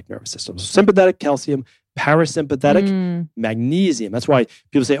parasympathetic nervous system. So sympathetic calcium, parasympathetic magnesium. That's why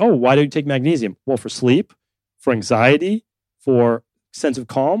people say, oh, why do you take magnesium? Well, for sleep, for anxiety, for sense of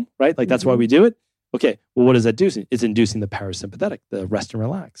calm, right? Like that's why we do it. Okay, well, what is that doing? It's inducing the parasympathetic, the rest and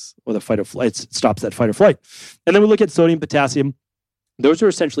relax, or the fight or flight. It stops that fight or flight. And then we look at sodium, potassium. Those are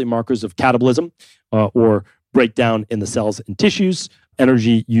essentially markers of catabolism or breakdown in the cells and tissues,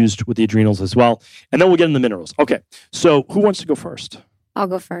 energy used with the adrenals as well. And then we'll get into the minerals. Okay, so who wants to go first? I'll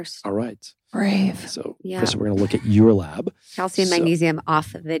go first. All right. Brave. So, Yeah. Krista, we're going to look at your lab. Calcium, So- magnesium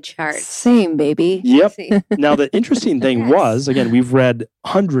off of the charts. Same, baby. Yep. See. Now, the interesting thing Yes. was, again, we've read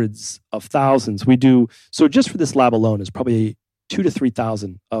hundreds of thousands. We do, so just for this lab alone is probably 2,000 to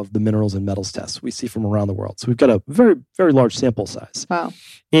 3,000 of the minerals and metals tests we see from around the world. So we've got a very, very large sample size. Wow.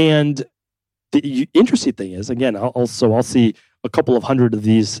 And the interesting thing is, again, I'll see a couple of hundred of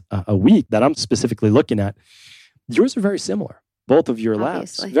these a week that I'm specifically looking at. Yours are very similar. Both of your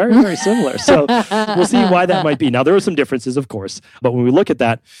Obviously. labs, very, very similar. So we'll see why that might be. Now, there are some differences, of course, but when we look at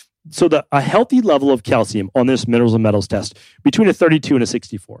that, so a healthy level of calcium on this minerals and metals test between a 32 and a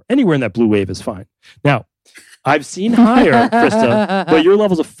 64, anywhere in that blue wave is fine. Now, I've seen higher, Krista, but your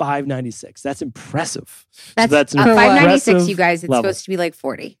level's a 596. That's impressive. That's an 596, impressive you guys. It's level. supposed to be like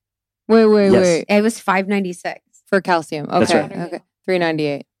 40. Wait. Yes. It was 596. For calcium. Okay. That's right. Okay.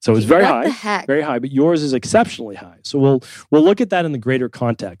 398. So it's very What high. the heck? Very high, but yours is exceptionally high. So we'll look at that in the greater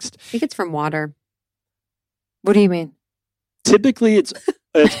context. I think it's from water. What do you mean? Typically, it's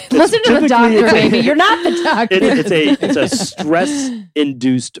Listen to the typically doctor, it's a- baby. You're not the doctor. it's a stress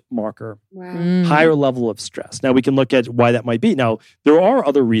induced marker, Wow. Mm. higher level of stress. Now we can look at why that might be. Now there are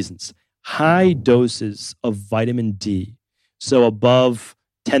other reasons. High doses of vitamin D, so above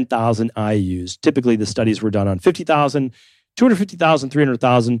 10,000 IUs. Typically, the studies were done on 50,000, 250,000,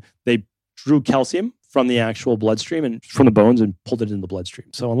 300,000. They drew calcium from the actual bloodstream and from the bones and pulled it in the bloodstream.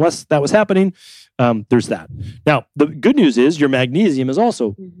 So unless that was happening, there's that. Now, the good news is your magnesium is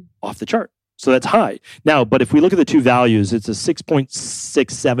also off the chart. So that's high. Now, but if we look at the two values, it's a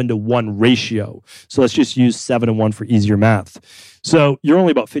 6.67 to 1 ratio. So let's just use 7 to 1 for easier math. So you're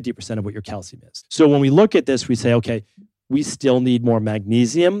only about 50% of what your calcium is. So when we look at this, we say, okay, we still need more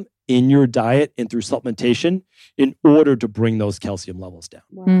magnesium in your diet and through supplementation in order to bring those calcium levels down.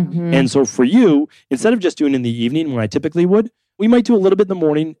 Wow. Mhm. And so for you, instead of just doing it in the evening when I typically would, we might do a little bit in the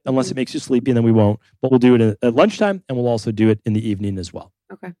morning unless it makes you sleepy, and then we won't. But we'll do it at lunchtime, and we'll also do it in the evening as well.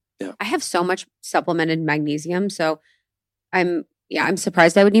 Okay. Yeah. I have so much supplemented magnesium, so I'm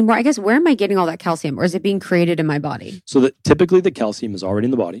surprised I would need more. I guess, where am I getting all that calcium, or is it being created in my body? So that typically the calcium is already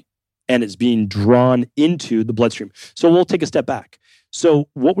in the body and it's being drawn into the bloodstream. So we'll take a step back. So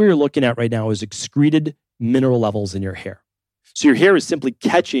what we're looking at right now is excreted mineral levels in your hair. So your hair is simply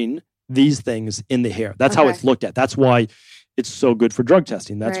catching these things in the hair. That's how Okay. it's looked at. That's why it's so good for drug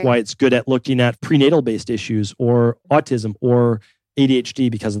testing. That's Right. why it's good at looking at prenatal-based issues or autism or ADHD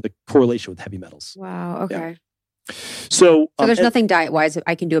because of the correlation with heavy metals. Wow. Okay. So, So there's and, nothing diet-wise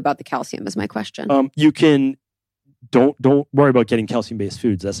I can do about the calcium is my question. you can don't worry about getting calcium-based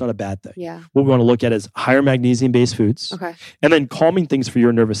foods. That's not a bad thing. Yeah. What we want to look at is higher magnesium-based foods, Okay. and then calming things for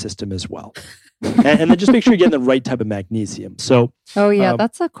your nervous system as well. and then just make sure you're getting the right type of magnesium. So Oh yeah, Um,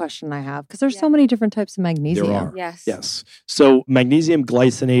 that's a question I have because there's Yeah. so many different types of magnesium. there are. Yes. Yes. So magnesium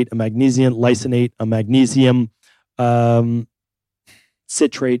glycinate, a magnesium lysate, a magnesium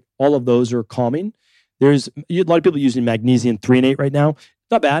citrate, all of those are calming. There's a lot of people using magnesium threonate right now.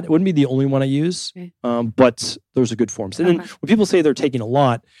 Not bad. It wouldn't be the only one I use, Okay. but those are good forms. And then Okay. when people say they're taking a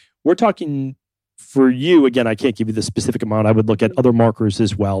lot, we're talking for you, again, I can't give you the specific amount. I would look at other markers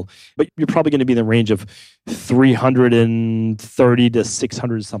as well. But you're probably going to be in the range of 330 to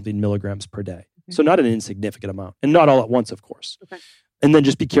 600 something milligrams per day. So not an insignificant amount. And not all at once, of course. Okay. And then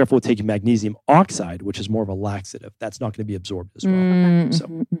just be careful with taking magnesium oxide, which is more of a laxative. That's not going to be absorbed as well. Mm, So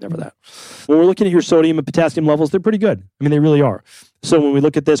mhm, never mhm. that. When we're looking at your sodium and potassium levels, they're pretty good. I mean, they really are. So when we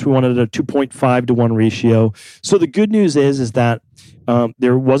look at this, we wanted a 2.5 to 1 ratio. So the good news is that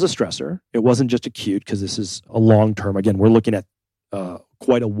there was a stressor. It wasn't just acute because this is a long term. Again, we're looking at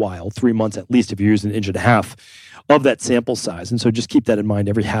quite a while, 3 months at least if you're using 1.5 inches of that sample size. And so just keep that in mind.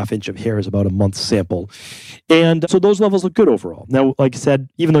 Every half inch of hair is about a month's sample. And so those levels look good overall. Now, like I said,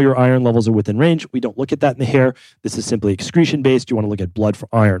 even though your iron levels are within range, we don't look at that in the hair. This is simply excretion based. You want to look at blood for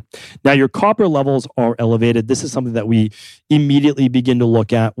iron. Now, your copper levels are elevated. This is something that we immediately begin to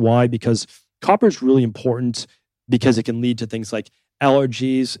look at. Why? Because copper is really important because it can lead to things like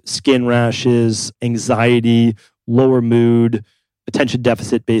allergies, skin rashes, anxiety, lower mood, attention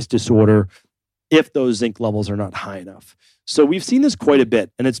deficit based disorder, if those zinc levels are not high enough. So we've seen this quite a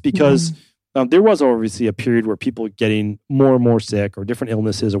bit, and it's because there was obviously a period where people were getting more and more sick or different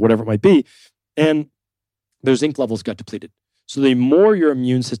illnesses or whatever it might be, and their zinc levels got depleted. So the more your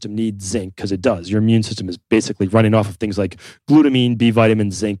immune system needs zinc, because it does, your immune system is basically running off of things like glutamine, B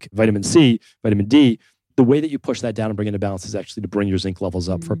vitamin, zinc, vitamin C, vitamin D. The way that you push that down and bring it into balance is actually to bring your zinc levels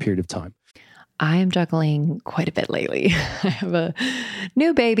up for a period of time. I am juggling quite a bit lately. I have a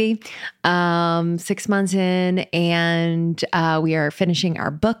new baby, 6 months in, and we are finishing our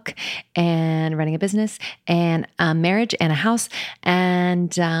book and running a business and a marriage and a house.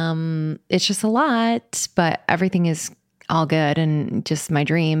 And it's just a lot, but everything is all good and just my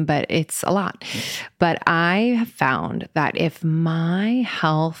dream, but it's a lot. But I have found that if my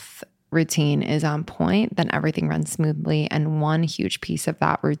health routine is on point, then everything runs smoothly. And one huge piece of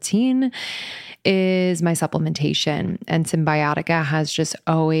that routine is my supplementation. And Symbiotica has just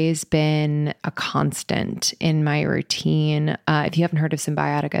always been a constant in my routine. If you haven't heard of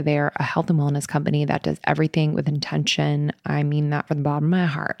Symbiotica, they're a health and wellness company that does everything with intention. I mean that from the bottom of my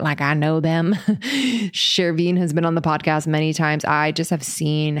heart. Like, I know them. Sherveen has been on the podcast many times. I just have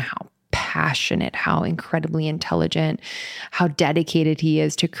seen how passionate, how incredibly intelligent, how dedicated he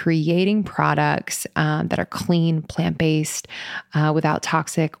is to creating products that are clean, plant-based, without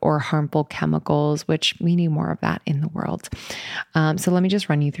toxic or harmful chemicals, which we need more of that in the world. So let me just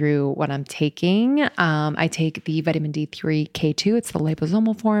run you through what I'm taking. I take the vitamin D3 K2. It's the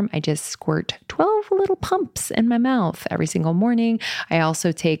liposomal form. I just squirt 12 little pumps in my mouth every single morning. I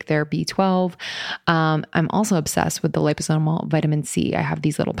also take their B12. I'm also obsessed with the liposomal vitamin C. I have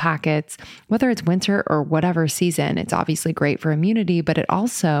these little packets. Whether it's winter or whatever season, it's obviously great for immunity, but it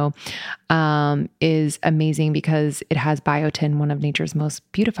also is amazing because it has biotin, one of nature's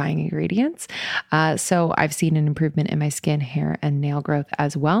most beautifying ingredients. So I've seen an improvement in my skin, hair, and nail growth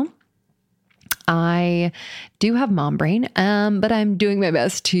as well. I do have mom brain, but I'm doing my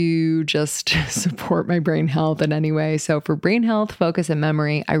best to just support my brain health in any way. So for brain health, focus, and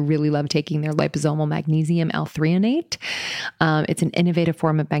memory, I really love taking their liposomal magnesium L-threonate. It's an innovative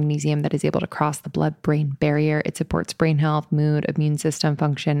form of magnesium that is able to cross the blood-brain barrier. It supports brain health, mood, immune system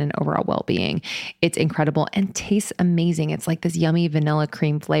function, and overall well-being. It's incredible and tastes amazing. It's like this yummy vanilla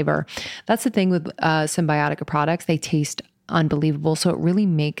cream flavor. That's the thing with Symbiotica products. They taste unbelievable. So it really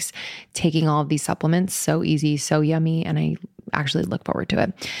makes taking all of these supplements so easy, so yummy. And I actually look forward to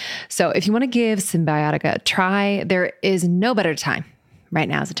it. So if you want to give Symbiotica a try, there is no better time. Right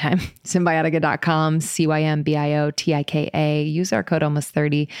now is the time. Symbiotica.com, CYMBIOTIKA. Use our code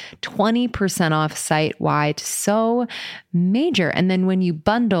almost30, 20% off site-wide. So major. And then when you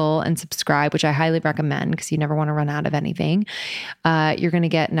bundle and subscribe, which I highly recommend because you never want to run out of anything, you're going to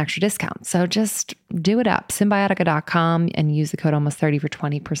get an extra discount. So just do it up. Symbiotica.com and use the code almost30 for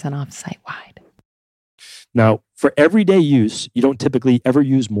 20% off site-wide. Now, for everyday use, you don't typically ever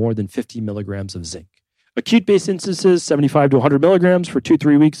use more than 50 milligrams of zinc. Acute-based instances, 75 to 100 milligrams for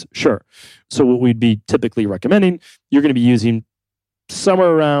 2-3 weeks, sure. So what we'd be typically recommending, you're going to be using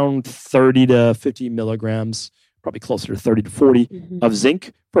somewhere around 30 to 50 milligrams, probably closer to 30 to 40 of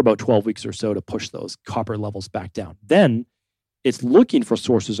zinc for about 12 weeks or so to push those copper levels back down. Then it's looking for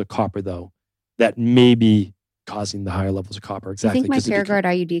sources of copper, though, that may be causing the higher levels of copper. Exactly. I think my Paragard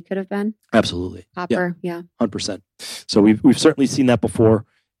IUD could have been. Absolutely. Copper, yeah. 100%. So we've certainly seen that before.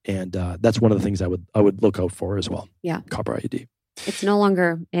 And that's one of the things I would look out for as well. Yeah. Copper IUD. It's no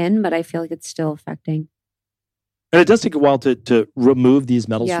longer in, but I feel like it's still affecting. And it does take a while to remove these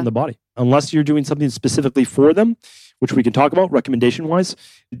metals from the body. Unless you're doing something specifically for them, which we can talk about recommendation-wise,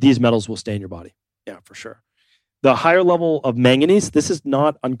 these metals will stay in your body. Yeah, for sure. The higher level of manganese, this is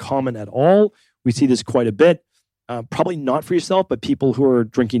not uncommon at all. We see this quite a bit. Probably not for yourself, but people who are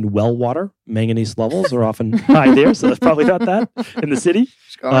drinking well water, manganese levels are often high there. So that's probably not that in the city.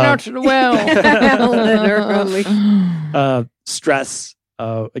 Just going out to the well. Literally. Stress,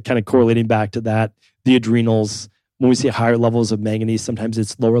 kind of correlating back to that. The adrenals, when we see higher levels of manganese, sometimes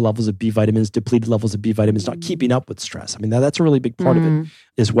it's lower levels of B vitamins, depleted levels of B vitamins, not keeping up with stress. I mean, that's a really big part of it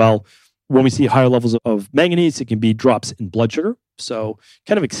as well. When we see higher levels of manganese, it can be drops in blood sugar. So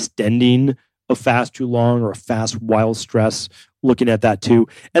kind of extending a fast too long or a fast while stress, looking at that too.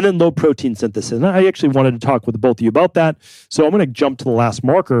 And then low protein synthesis. And I actually wanted to talk with both of you about that. So I'm going to jump to the last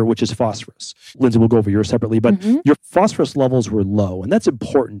marker, which is phosphorus. Lindsay, we'll go over yours separately, but your phosphorus levels were low. And that's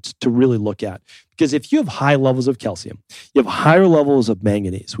important to really look at because if you have high levels of calcium, you have higher levels of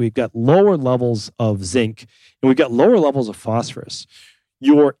manganese, we've got lower levels of zinc, and we've got lower levels of phosphorus,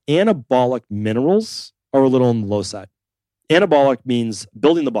 your anabolic minerals are a little on the low side. Anabolic means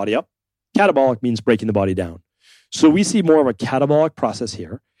building the body up. Catabolic means breaking the body down. So we see more of a catabolic process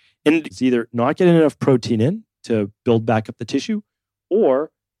here. And it's either not getting enough protein in to build back up the tissue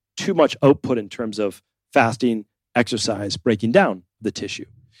or too much output in terms of fasting, exercise, breaking down the tissue.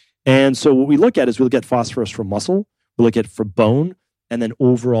 And so what we look at is we look at phosphorus for muscle, we look at for bone, and then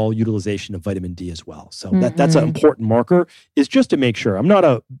overall utilization of vitamin D as well. So that's an important marker, is just to make sure.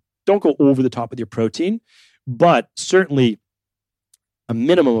 Don't go over the top with your protein, but certainly a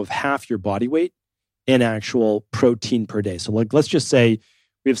minimum of half your body weight in actual protein per day. So let's just say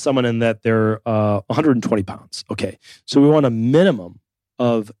we have someone in that they're 120 pounds. Okay. So we want a minimum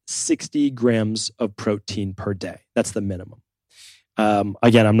of 60 grams of protein per day. That's the minimum.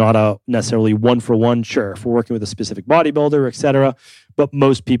 Again, I'm not necessarily one for one. Sure, if we're working with a specific bodybuilder, et cetera, but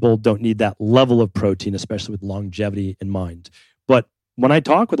most people don't need that level of protein, especially with longevity in mind. But when I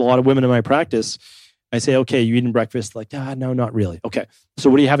talk with a lot of women in my practice, I say, okay, you eating breakfast? Like, no, not really. Okay, so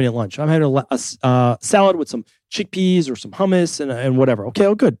what are you having at lunch? I'm having a salad with some chickpeas or some hummus and whatever. Okay,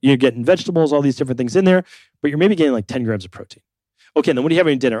 oh, good. You're getting vegetables, all these different things in there, but you're maybe getting like 10 grams of protein. Okay, and then what are you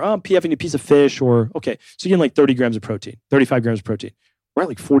having at dinner? Oh, I'm having a piece of fish okay. So you're getting like 30 grams of protein, 35 grams of protein. We're at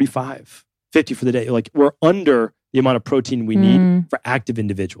like 45, 50 for the day. Like we're under the amount of protein we need for active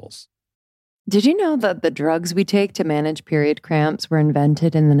individuals. Did you know that the drugs we take to manage period cramps were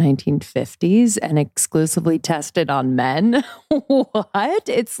invented in the 1950s and exclusively tested on men? What?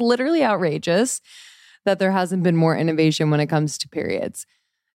 It's literally outrageous that there hasn't been more innovation when it comes to periods.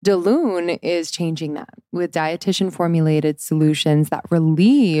 Daloon is changing that with dietitian formulated solutions that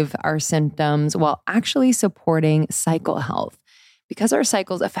relieve our symptoms while actually supporting cycle health. Because our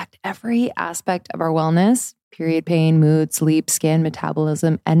cycles affect every aspect of our wellness, period pain, mood, sleep, skin,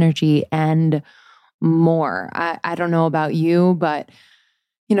 metabolism, energy, and more. I don't know about you, but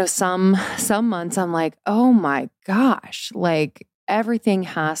some months I'm like, oh my gosh, like everything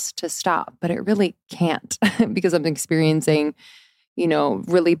has to stop, but it really can't because I'm experiencing,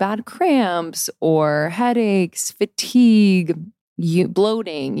 really bad cramps or headaches, fatigue,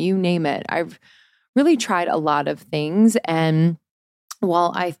 bloating, you name it. I've really tried a lot of things, and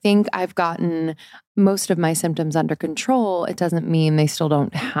while I think I've gotten most of my symptoms under control, it doesn't mean they still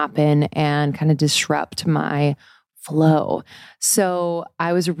don't happen and kind of disrupt my flow. So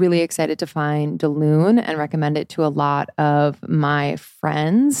I was really excited to find Daloon and recommend it to a lot of my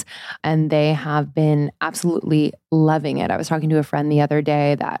friends. And they have been absolutely loving it. I was talking to a friend the other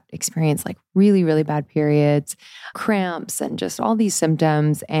day that experienced like really, really bad periods, cramps, and just all these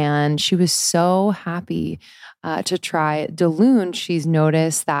symptoms. And she was so happy to try Daloon. She's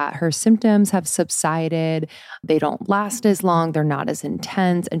noticed that her symptoms have subsided. They don't last as long. They're not as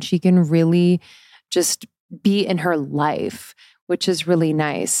intense. And she can really just be in her life, which is really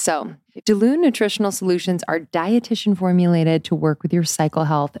nice. So Daloon nutritional solutions are dietitian formulated to work with your cycle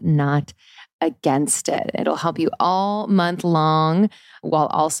health, not against it. It'll help you all month long while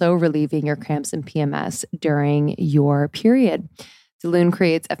also relieving your cramps and PMS during your period. Daloon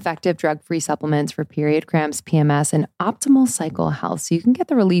creates effective drug-free supplements for period cramps, PMS, and optimal cycle health. So you can get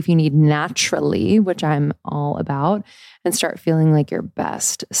the relief you need naturally, which I'm all about, and start feeling like your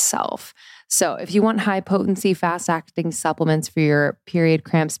best self. So if you want high potency, fast acting supplements for your period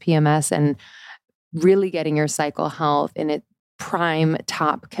cramps, PMS, and really getting your cycle health in its prime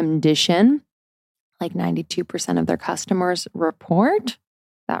top condition, like 92% of their customers report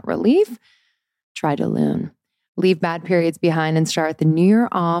that relief, try Daloon. Leave bad periods behind and start the new year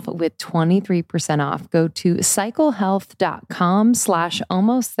off with 23% off. Go to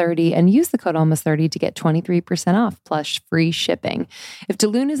cyclehealth.com/almost30 and use the code almost30 to get 23% off plus free shipping. If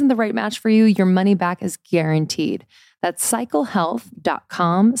Daloon isn't the right match for you, your money back is guaranteed. That's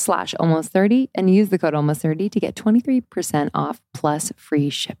cyclehealth.com/almost30 and use the code almost30 to get 23% off plus free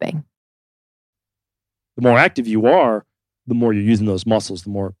shipping. The more active you are, the more you're using those muscles, the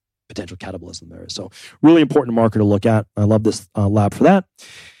more potential catabolism there is. So really important marker to look at. I love this lab for that.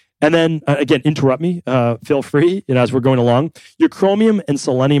 And then again, interrupt me, feel free, as we're going along. Your chromium and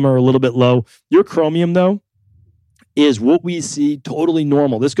selenium are a little bit low. Your chromium though is what we see totally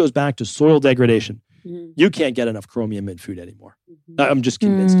normal. This goes back to soil degradation. Mm-hmm. You can't get enough chromium in food anymore. Mm-hmm. I'm just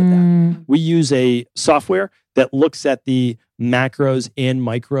convinced of that. We use a software that looks at the macros and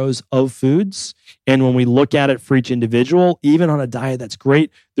micros of foods. And when we look at it for each individual, even on a diet that's great,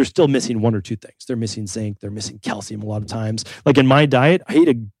 they're still missing one or two things. They're missing zinc, they're missing calcium a lot of times. Like in my diet, I eat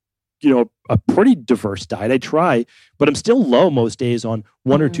a pretty diverse diet. I try, but I'm still low most days on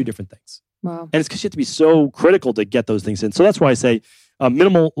one or two different things. Wow. And it's because you have to be so critical to get those things in. So that's why I say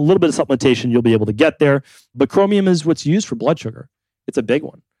minimal, a little bit of supplementation, you'll be able to get there. But chromium is what's used for blood sugar. It's a big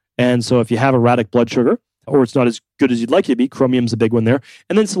one. And so if you have erratic blood sugar, or it's not as good as you'd like it to be, chromium's a big one there.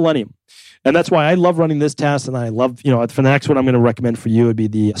 And then selenium. And that's why I love running this test. And I love, for the next one I'm going to recommend for you would be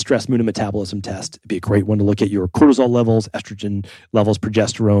the stress mood and metabolism test. It'd be a great one to look at your cortisol levels, estrogen levels,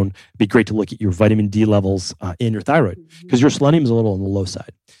 progesterone. It'd be great to look at your vitamin D levels in your thyroid because your selenium is a little on the low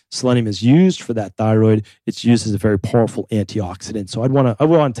side. Selenium is used for that thyroid. It's used as a very powerful antioxidant. So I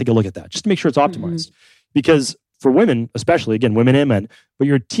want to take a look at that just to make sure it's optimized because for women, especially, again, women and men, but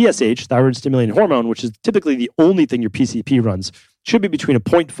your TSH, thyroid stimulating hormone, which is typically the only thing your PCP runs, should be between a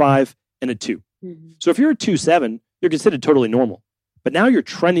 0.5 and a 2. Mm-hmm. So if you're a 2.7, you're considered totally normal. But now you're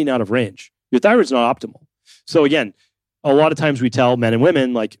trending out of range. Your thyroid's not optimal. So again, a lot of times we tell men and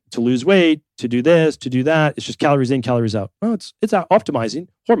women like to lose weight, to do this, to do that. It's just calories in, calories out. No, it's optimizing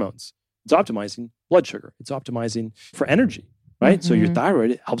hormones. It's optimizing blood sugar. It's optimizing for energy, right? Mm-hmm. So your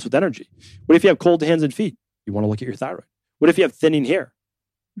thyroid helps with energy. What if you have cold hands and feet? You want to look at your thyroid. What if you have thinning hair,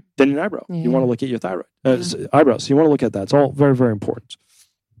 thinning eyebrow? Yeah. You want to look at your thyroid, eyebrows. So you want to look at that. It's all very, very important.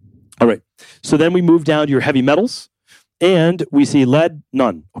 All right. So then we move down to your heavy metals and we see lead,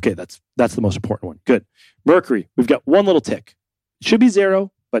 none. Okay, that's the most important one. Good. Mercury, we've got one little tick. It should be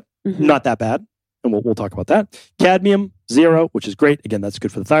 0, but not that bad. And we'll talk about that. Cadmium, 0, which is great. Again, that's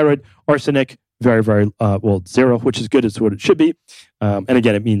good for the thyroid. Arsenic, very, very, 0, which is good. It's what it should be. And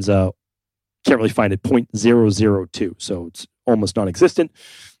again, it means can't really find it, 0.002. So it's almost non-existent.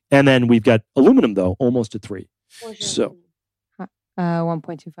 And then we've got aluminum, though, almost a 3. So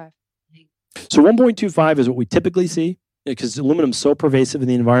 1.25. So 1.25 is what we typically see because aluminum is so pervasive in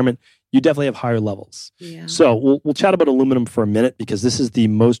the environment. You definitely have higher levels. Yeah. So we'll chat about aluminum for a minute because this is the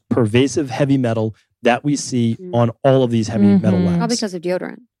most pervasive heavy metal that we see on all of these heavy metal labs. Probably because of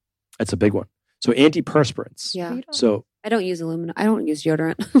deodorant. That's a big one. So antiperspirants. Yeah. So I don't use aluminum. I don't use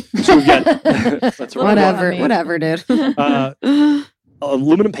deodorant. So we've got that's whatever, dude.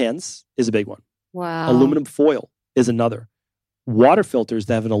 Aluminum pans is a big one. Wow. Aluminum foil is another. Water filters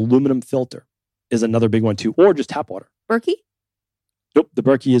that have an aluminum filter is another big one too, or just tap water. Berkey? Nope, the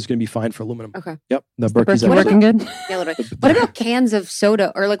Berkey is going to be fine for aluminum. Okay. Yep, the Berkey's working good. Yeah, literally. What about cans of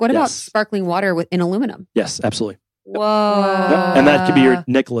soda, or what about sparkling water in aluminum? Yes, absolutely. Whoa. Yep. And that could be your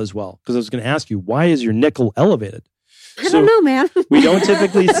nickel as well. Because I was going to ask you, why is your nickel elevated? I don't know, man. We don't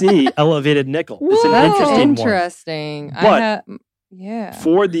typically see elevated nickel. It's an That's interesting one. But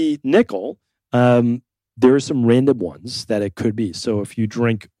for the nickel, there are some random ones that it could be. So if you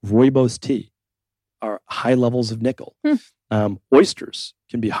drink rooibos tea, are high levels of nickel. Oysters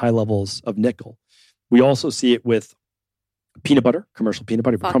can be high levels of nickel. We also see it with peanut butter, commercial peanut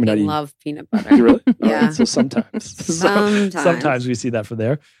butter. I love peanut butter. You really? Yeah. All right, so sometimes we see that for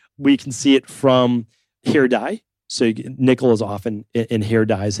there. We can see it from hair dye. So nickel is often in hair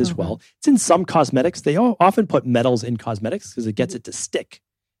dyes as well. It's in some cosmetics. They often put metals in cosmetics because it gets it to stick.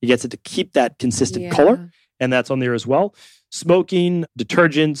 It gets it to keep that consistent color. And that's on there as well. Smoking,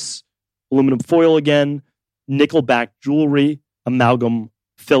 detergents, aluminum foil again, nickel-backed jewelry, amalgam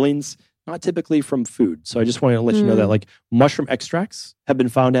fillings, not typically from food. So I just wanted to let you know that like mushroom extracts have been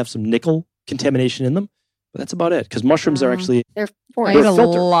found to have some nickel contamination in them. But that's about it. Because mushrooms are actually... They're I eat a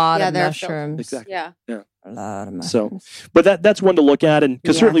filtered. lot of they're mushrooms. Exactly. Yeah. A lot of mushrooms. So, but that's one to look at. And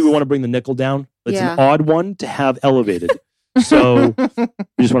because certainly we want to bring the nickel down. It's an odd one to have elevated. So we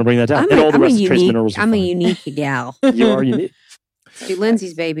just want to bring that down. And all the rest of trace minerals are I'm a fine. unique gal. You are unique. Do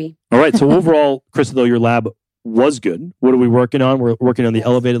Lindsay's baby. All right. So overall, Krista, though, your lab was good. What are we working on? We're working on the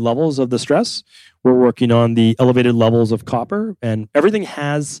elevated levels of the stress. We're working on the elevated levels of copper. And everything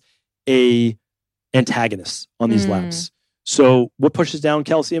has a antagonist on these labs. So what pushes down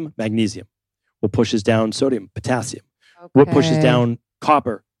calcium? Magnesium. What pushes down sodium? Potassium. What pushes down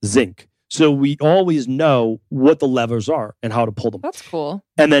copper? Zinc. So we always know what the levers are and how to pull them. That's cool.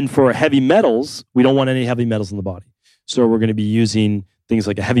 And then for heavy metals, we don't want any heavy metals in the body. So we're going to be using things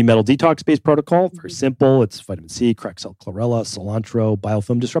like a heavy metal detox-based protocol. Very simple. It's vitamin C, Craxel, chlorella, cilantro,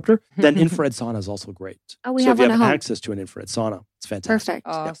 biofilm disruptor. Then infrared sauna is also great. Oh, we so have if you one have at home. access to an infrared sauna, it's fantastic. Perfect.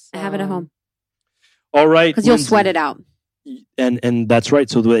 Awesome. I have it at home. All right. Because you'll Lindsay. sweat it out. And that's right.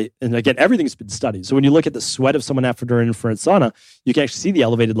 So and again, everything's been studied. So when you look at the sweat of someone after an infrared sauna, you can actually see the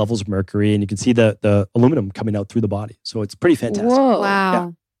elevated levels of mercury and you can see the aluminum coming out through the body. So it's pretty fantastic. Whoa.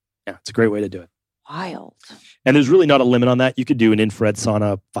 Wow. Yeah, it's a great way to do it. Wild. And there's really not a limit on that. You could do an infrared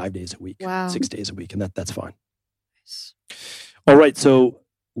sauna 5 days a week, Wow. 6 days a week, and that's fine. All right, so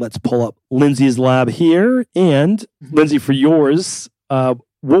let's pull up Lindsay's lab here. And Lindsay, for yours,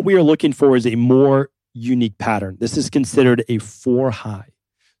 what we are looking for is a more unique pattern. This is considered a 4 high.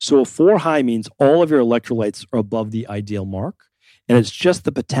 So a 4 high means all of your electrolytes are above the ideal mark. And it's just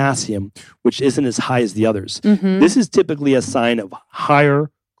the potassium, which isn't as high as the others. This is typically a sign of higher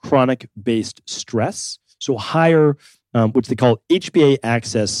chronic-based stress. So higher, which they call HPA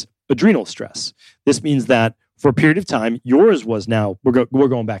axis adrenal stress. This means that for a period of time, yours was now, we're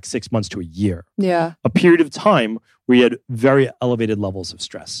going back 6 months to a year. Yeah. A period of time where you had very elevated levels of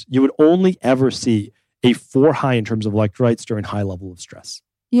stress. You would only ever see a 4 high in terms of electrolytes during high level of stress.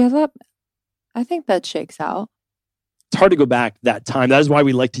 Yeah, I think that shakes out. It's hard to go back that time. That is why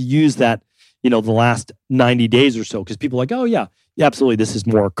we like to use that, the last 90 days or so, because people are like, oh yeah, absolutely, this is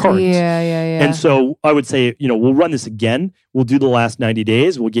more current. Yeah. And so I would say, we'll run this again. We'll do the last 90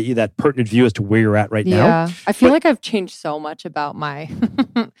 days. We'll get you that pertinent view as to where you're at right now. Yeah. I feel like I've changed so much about my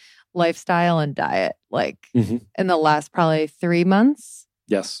lifestyle and diet, in the last probably 3 months.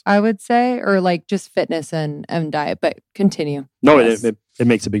 Yes. I would say, or just fitness and diet, but continue. No, Yes. it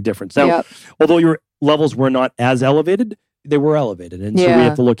makes a big difference. Now, although your levels were not as elevated, they were elevated. And so we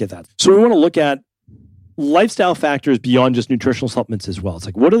have to look at that. So we want to look at lifestyle factors beyond just nutritional supplements as well. It's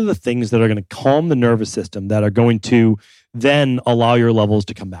like, what are the things that are going to calm the nervous system that are going to then allow your levels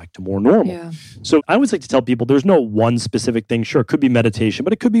to come back to more normal? Yeah. So I always like to tell people there's no one specific thing. Sure, it could be meditation,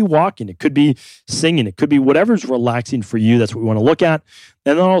 but it could be walking. It could be singing. It could be whatever's relaxing for you. That's what we want to look at.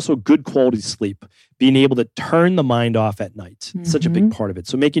 And then also good quality sleep, being able to turn the mind off at night. It's such a big part of it.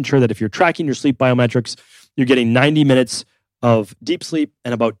 So making sure that if you're tracking your sleep biometrics, you're getting 90 minutes of deep sleep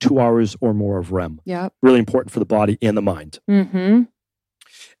and about 2 hours or more of REM. Yep. Really important for the body and the mind. Mm-hmm.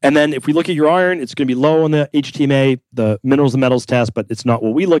 And then if we look at your iron, it's going to be low on the HTMA, the minerals and metals test, but it's not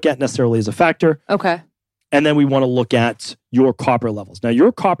what we look at necessarily as a factor. Okay. And then we want to look at your copper levels. Now,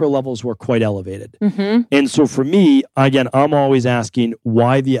 your copper levels were quite elevated. And so for me, again, I'm always asking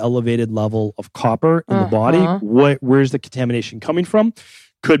why the elevated level of copper in the body? Where's the contamination coming from?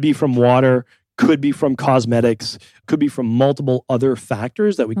 Could be from water, could be from cosmetics, could be from multiple other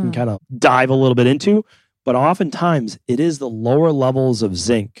factors that we can kind of dive a little bit into. But oftentimes, it is the lower levels of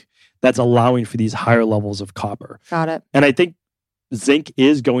zinc that's allowing for these higher levels of copper. Got it. And I think zinc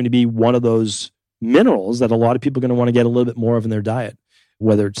is going to be one of those minerals that a lot of people are going to want to get a little bit more of in their diet,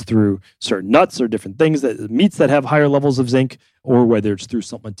 whether it's through certain nuts or different things, meats that have higher levels of zinc, or whether it's through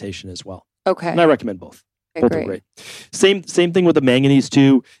supplementation as well. Okay. And I recommend both. Both are great. Same thing with the manganese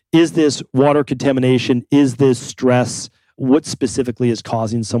too. Is this water contamination? Is this stress? What specifically is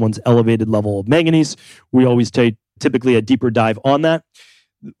causing someone's elevated level of manganese? We always take typically a deeper dive on that.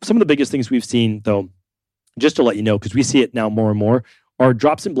 Some of the biggest things we've seen, though, just to let you know, because we see it now more and more, are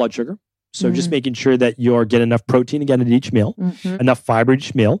drops in blood sugar. So just making sure that you're getting enough protein again at each meal, enough fiber at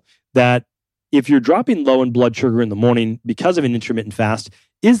each meal, that if you're dropping low in blood sugar in the morning because of an intermittent fast,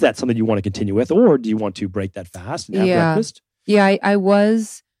 is that something you want to continue with, or do you want to break that fast and have breakfast? Yeah,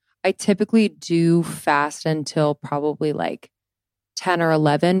 I typically do fast until probably like 10 or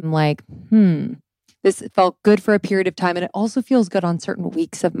 11. I'm like, this felt good for a period of time. And it also feels good on certain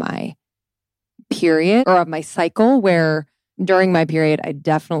weeks of my period or of my cycle where during my period, I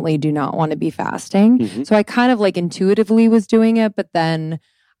definitely do not want to be fasting. So I kind of like intuitively was doing it, but then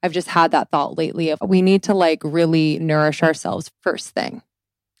I've just had that thought lately of we need to like really nourish ourselves first thing.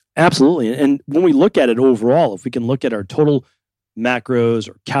 Absolutely. And when we look at it overall, if we can look at our total macros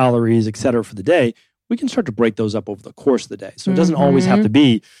or calories, et cetera, for the day, we can start to break those up over the course of the day. So it doesn't always have to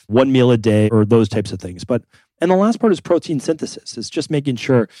be one meal a day or those types of things. And the last part is protein synthesis. It's just making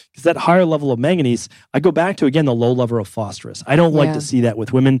sure, because that higher level of manganese, I go back to, again, the low level of phosphorus. I don't like to see that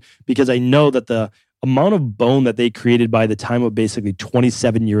with women because I know that the amount of bone that they created by the time of basically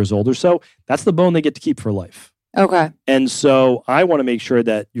 27 years old or so, that's the bone they get to keep for life. Okay. And so I want to make sure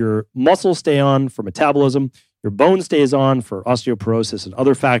that your muscles stay on for metabolism, your bone stays on for osteoporosis and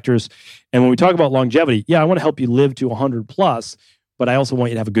other factors. And when we talk about longevity, I want to help you live to 100 plus, but I also want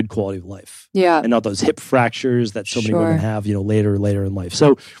you to have a good quality of life. Yeah. And not those hip fractures that so many women have, later in life.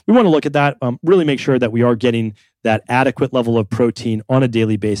 So we want to look at that, really make sure that we are getting that adequate level of protein on a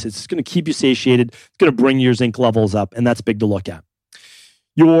daily basis. It's going to keep you satiated. It's going to bring your zinc levels up, and that's big to look at.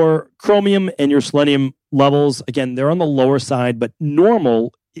 Your chromium and your selenium levels, again, they're on the lower side, but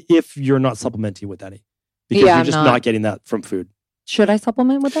normal if you're not supplementing with any. Because you're just not getting that from food. Should I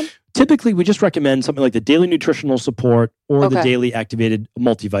supplement with them? Typically, we just recommend something like the daily nutritional support or the daily activated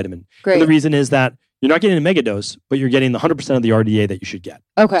multivitamin. Great. And the reason is that you're not getting a mega dose, but you're getting the 100% of the RDA that you should get.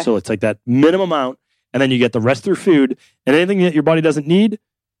 Okay. So it's like that minimum amount, and then you get the rest through food, and anything that your body doesn't need,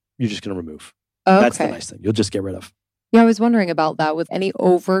 you're just going to remove. Okay. That's the nice thing. You'll just get rid of. Yeah, I was wondering about that with any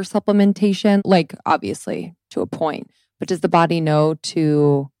over supplementation, obviously to a point, but does the body know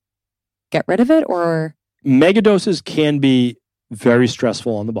to get rid of it or? Mega doses can be very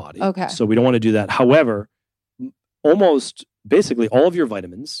stressful on the body. Okay. So we don't want to do that. However, almost basically all of your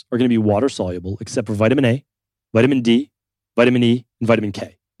vitamins are going to be water soluble except for vitamin A, vitamin D, vitamin E, and vitamin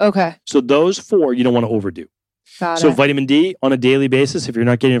K. Okay. So those four you don't want to overdo. Got it. Vitamin D on a daily basis, if you're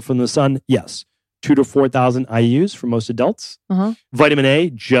not getting it from the sun, yes. 2,000 to 4,000 IUs for most adults. Vitamin A,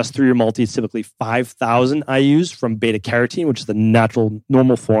 just through your multi, is typically 5,000 IUs from beta carotene, which is the natural,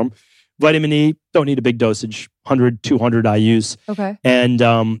 normal form. Vitamin E, don't need a big dosage, 100, 200 IUs. Okay.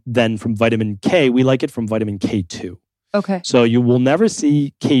 And then from vitamin K, we like it from vitamin K2. Okay. So you will never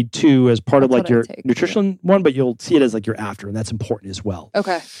see K2 as part of your take, nutrition one, but you'll see it as your after, and that's important as well.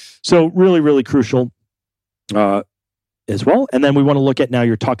 Okay. So really, really crucial as well. And then we want to look at now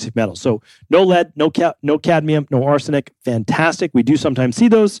your toxic metals. So no lead, no cadmium, no arsenic. Fantastic. We do sometimes see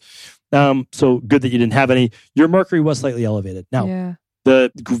those. So good that you didn't have any. Your mercury was slightly elevated. Now,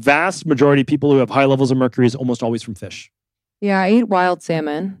 the vast majority of people who have high levels of mercury is almost always from fish. Yeah, I eat wild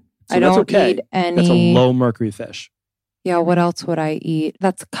salmon. So I don't eat any. That's a low mercury fish. Yeah, what else would I eat?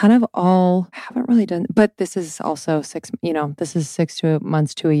 That's kind of all. I haven't really done, but this is also 6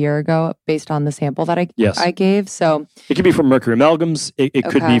 months to a year ago based on the sample that I gave. So it could be from mercury amalgams. It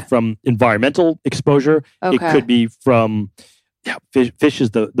could be from environmental exposure. Okay. It could be from fish is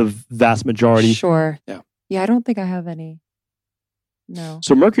the vast majority. Sure. Yeah. Yeah, I don't think I have any. No.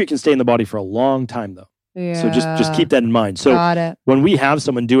 So mercury can stay in the body for a long time though. Yeah. So just keep that in mind. So Got it. when we have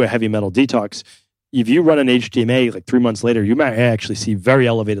someone do a heavy metal detox, if you run an HTMA 3 months later, you might actually see very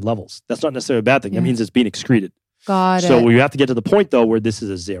elevated levels. That's not necessarily a bad thing. That means it's being excreted. Got it. So we have to get to the point though where this is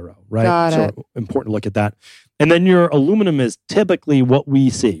a zero, right? Got so it. Important to look at that. And then your aluminum is typically what we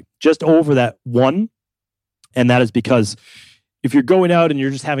see, just over that 1. And that is because if you're going out and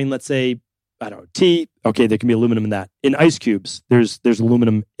you're just having, let's say, I don't know, tea, okay, there can be aluminum in that. In ice cubes, there's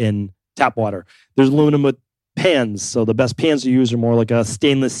aluminum in tap water. There's aluminum with pans. So the best pans to use are more like a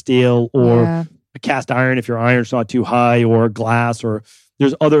stainless steel or a cast iron if your iron's not too high, or glass, or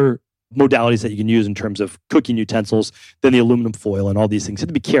there's other modalities that you can use in terms of cooking utensils than the aluminum foil and all these things. You have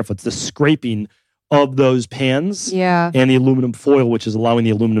to be careful. It's the scraping of those pans and the aluminum foil, which is allowing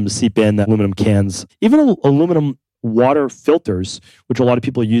the aluminum to seep in, the aluminum cans. Even aluminum water filters, which a lot of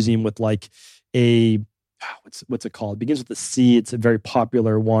people are using with a, what's it called? It begins with a C. It's a very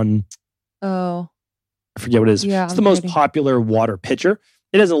popular one. Oh. I forget what it is. Yeah, it's the most popular water pitcher.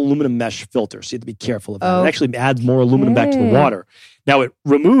 It has an aluminum mesh filter, so you have to be careful of that. It actually adds more aluminum back to the water. Now, it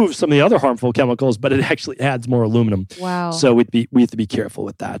removes some of the other harmful chemicals, but it actually adds more aluminum. Wow. So we have to be careful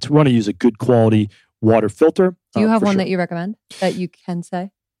with that. So we want to use a good quality water filter. Do you have one that you recommend that you can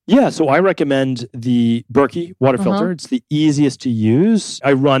say? Yeah, so I recommend the Berkey water filter. It's the easiest to use.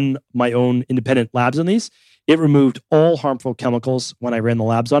 I run my own independent labs on these. It removed all harmful chemicals when I ran the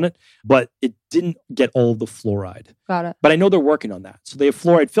labs on it, but it didn't get all of the fluoride. Got it. But I know they're working on that. So they have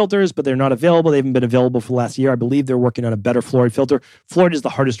fluoride filters, but they're not available. They haven't been available for the last year. I believe they're working on a better fluoride filter. Fluoride is the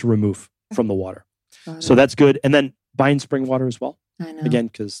hardest to remove from the water. So that's good. And then buying spring water as well. I know. Again,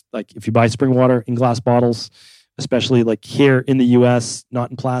 because like if you buy spring water in glass bottles, especially like here in the US, not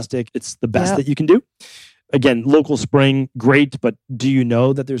in plastic, it's the best that you can do. Again, local spring, great, but do you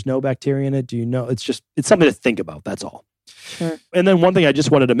know that there's no bacteria in it? Do you know? It's something to think about. That's all. Sure. And then one thing I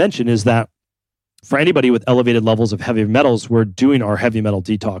just wanted to mention is that for anybody with elevated levels of heavy metals, we're doing our heavy metal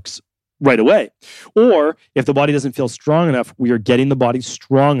detox right away. Or if the body doesn't feel strong enough, we are getting the body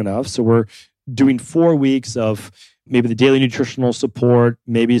strong enough. So we're doing 4 weeks of maybe the daily nutritional support,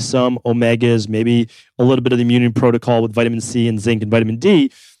 maybe some omegas, maybe a little bit of the immune protocol with vitamin C and zinc and vitamin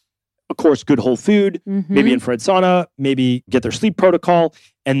D. Of course, good whole food, maybe infrared sauna, maybe get their sleep protocol,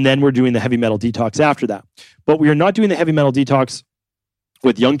 and then we're doing the heavy metal detox after that. But we are not doing the heavy metal detox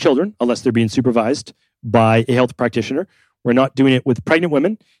with young children unless they're being supervised by a health practitioner. We're not doing it with pregnant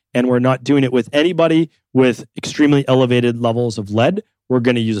women, and we're not doing it with anybody with extremely elevated levels of lead. We're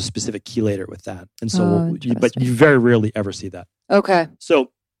going to use a specific chelator with that. And so, but you very rarely ever see that. Okay.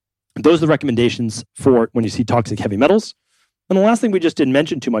 So those are the recommendations for when you see toxic heavy metals. And the last thing we just didn't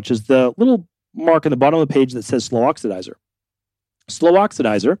mention too much is the little mark on the bottom of the page that says slow oxidizer. Slow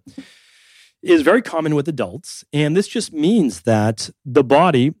oxidizer is very common with adults. And this just means that the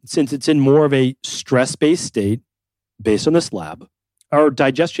body, since it's in more of a stress-based state, based on this lab, our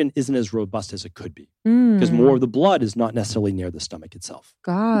digestion isn't as robust as it could be because more of the blood is not necessarily near the stomach itself.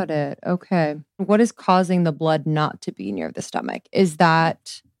 Got it. Okay. What is causing the blood not to be near the stomach? Is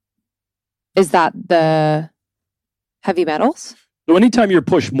that the heavy metals? So anytime you're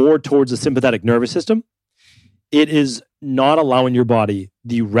pushed more towards the sympathetic nervous system, it is not allowing your body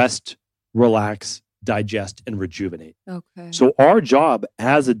the rest, relax, digest, and rejuvenate. Okay. So our job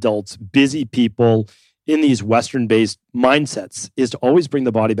as adults, busy people in these Western-based mindsets is to always bring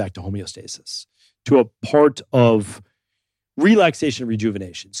the body back to homeostasis, to a part of relaxation and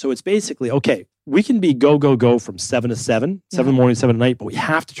rejuvenation. So it's basically, okay, we can be go from 7 to 7, 7 in the morning, 7 at night, but we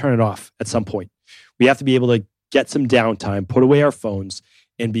have to turn it off at some point. We have to be able to get some downtime, put away our phones,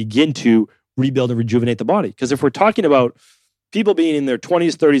 and begin to rebuild and rejuvenate the body. Because if we're talking about people being in their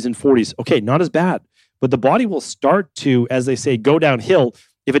 20s, 30s, and 40s, okay, not as bad, but the body will start to, as they say, go downhill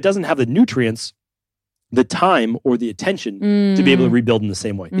if it doesn't have the nutrients, the time, or the attention to be able to rebuild in the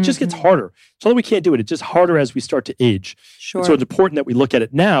same way. It just gets harder. So that we can't do it. It's just harder as we start to age. Sure. And so it's important that we look at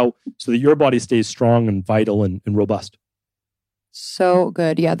it now so that your body stays strong and vital and robust. So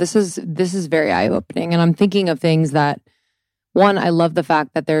good. Yeah, this is very eye-opening. And I'm thinking of things that, one, I love the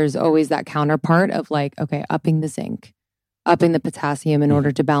fact that there's always that counterpart of like, okay, upping the zinc, upping the potassium in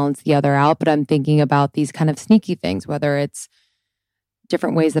order to balance the other out. But I'm thinking about these kind of sneaky things, whether it's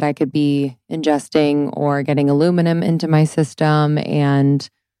different ways that I could be ingesting or getting aluminum into my system. And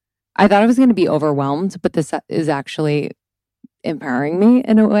I thought I was going to be overwhelmed, but this is actually empowering me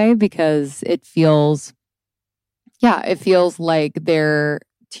in a way because it feels like they're,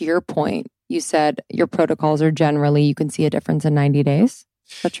 to your point, you said your protocols are generally, you can see a difference in 90 days.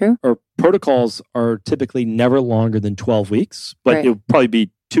 Is that true? Our protocols are typically never longer than 12 weeks, but Right. it would probably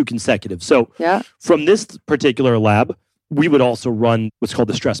be 2 consecutive. So Yeah. from this particular lab, we would also run what's called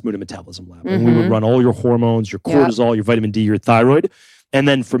the stress, mood, and metabolism lab. And we would run all your hormones, your cortisol, your vitamin D, your thyroid. And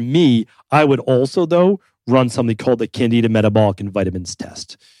then for me, I would also, though, run something called the Candida Metabolic and Vitamins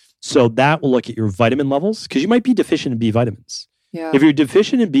Test. So that will look at your vitamin levels because you might be deficient in B vitamins. Yeah. If you're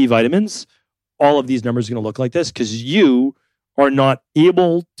deficient in B vitamins, all of these numbers are going to look like this because you are not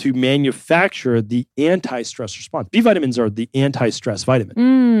able to manufacture the anti-stress response. B vitamins are the anti-stress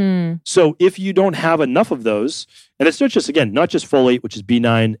vitamin. So if you don't have enough of those, and it's not just folate, which is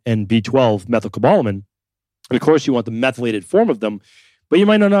B9 and B12 methylcobalamin, and of course you want the methylated form of them, but you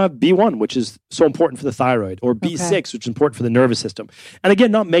might not have B1, which is so important for the thyroid, or B6, which is important for the nervous system. And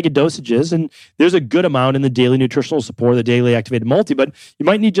again, not mega dosages, and there's a good amount in the daily nutritional support, the daily activated multi, but you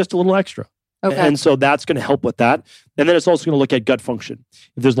might need just a little extra. Okay. And so that's going to help with that. And then it's also going to look at gut function.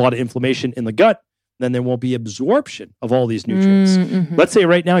 If there's a lot of inflammation in the gut, then there won't be absorption of all these nutrients. Let's say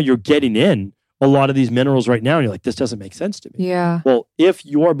right now you're getting in a lot of these minerals right now. And you're like, this doesn't make sense to me. Yeah. Well, if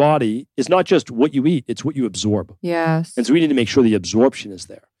your body is not just what you eat, it's what you absorb. Yes. And so we need to make sure the absorption is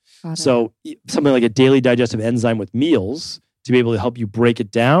there. Got it. So something like a daily digestive enzyme with meals to be able to help you break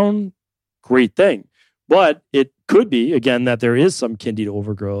it down, great thing. But it could be, again, that there is some candida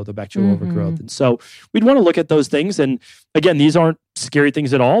overgrowth or bacterial overgrowth. And so we'd want to look at those things. And again, these aren't scary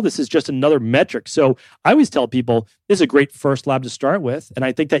things at all. This is just another metric. So I always tell people, this is a great first lab to start with. And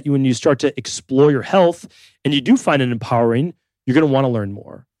I think that when you start to explore your health and you do find it empowering, you're going to want to learn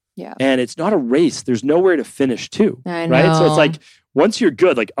more. Yeah. And it's not a race. There's nowhere to finish too. I know. Right? So it's like, once you're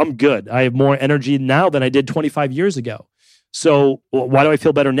good, like I'm good. I have more energy now than I did 25 years ago. So why do I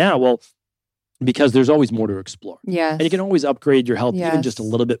feel better now? Well, because there's always more to explore. Yes. And you can always upgrade your health even just a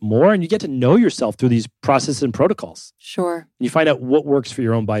little bit more. And you get to know yourself through these processes and protocols. Sure. And you find out what works for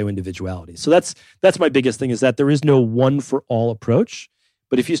your own bio-individuality. So that's my biggest thing, is that there is no one-for-all approach.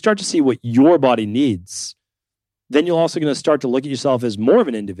 But if you start to see what your body needs, then you're also going to start to look at yourself as more of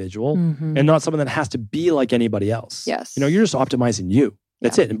an individual and not someone that has to be like anybody else. Yes. You're just optimizing you.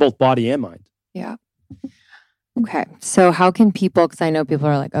 That's it, in both body and mind. Yeah. Okay. So how can people, because I know people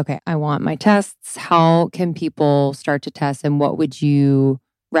are like, okay, I want my tests. How can people start to test, and what would you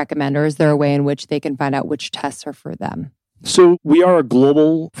recommend? Or is there a way in which they can find out which tests are for them? So we are a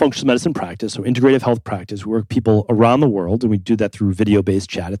global functional medicine practice, so integrative health practice. We work with people around the world, and we do that through video-based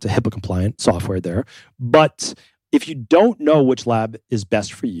chat. It's a HIPAA-compliant software there. But if you don't know which lab is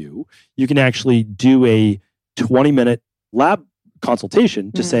best for you, you can actually do a 20-minute lab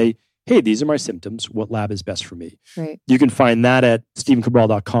consultation to say, hey, these are my symptoms. What lab is best for me? Right. You can find that at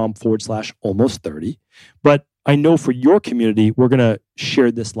stevencabral.com/almost30. But I know for your community, we're going to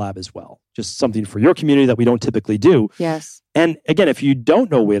share this lab as well. Just something for your community that we don't typically do. Yes. And again, if you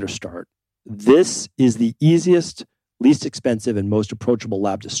don't know where to start, this is the easiest, least expensive, and most approachable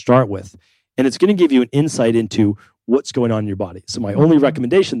lab to start with. And it's going to give you an insight into what's going on in your body. So my only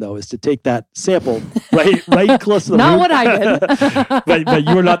recommendation, though, is to take that sample right close to the Not root. what I did. but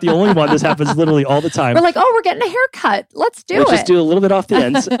you are not the only one. This happens literally all the time. We're like, oh, we're getting a haircut. Let's do it. Just do a little bit off the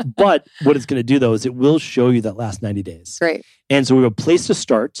ends. But what it's going to do, though, is it will show you that last 90 days. Great. And so we have a place to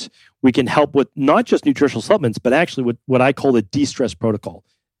start. We can help with not just nutritional supplements, but actually with what I call the de-stress protocol: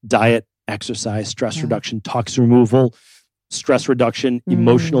 diet, exercise, stress reduction, toxin removal, stress reduction,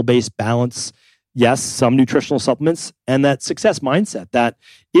 emotional-based balance. Yes, some nutritional supplements, and that success mindset that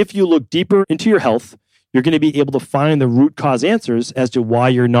if you look deeper into your health, you're going to be able to find the root cause answers as to why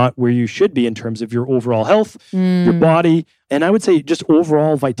you're not where you should be in terms of your overall health, your body, and I would say just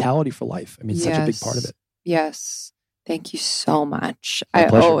overall vitality for life. I mean, it's such a big part of it. Yes. Thank you so much. My I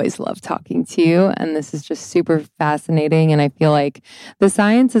pleasure. always love talking to you, and this is just super fascinating. And I feel like the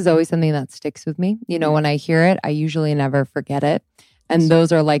science is always something that sticks with me. You know, when I hear it, I usually never forget it. And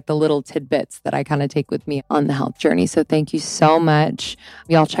those are like the little tidbits that I kind of take with me on the health journey. So thank you so much.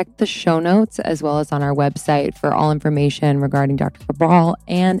 Y'all check the show notes as well as on our website for all information regarding Dr. Cabral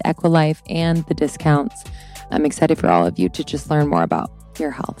and Equilife and the discounts. I'm excited for all of you to just learn more about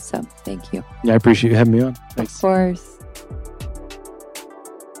your health. So thank you. Yeah, I appreciate you having me on. Thanks. Of course.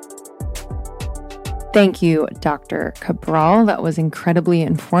 Thank you, Dr. Cabral. That was incredibly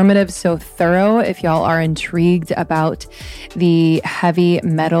informative, so thorough. If y'all are intrigued about the heavy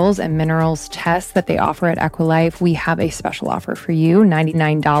metals and minerals tests that they offer at Equilife, we have a special offer for you,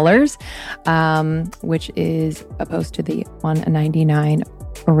 $99, which is opposed to the $199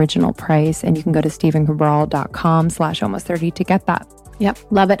 original price. And you can go to stevencabral.com/almost30 to get that. Yep.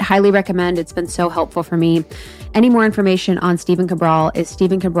 Love it. Highly recommend. It's been so helpful for me. Any more information on Stephen Cabral is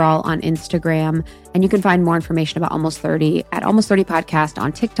Stephen Cabral on Instagram. And you can find more information about Almost 30 at Almost 30 Podcast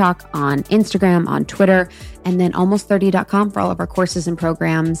on TikTok, on Instagram, on Twitter, and then almost30.com for all of our courses and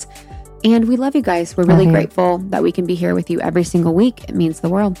programs. And we love you guys. We're really grateful that we can be here with you every single week. It means the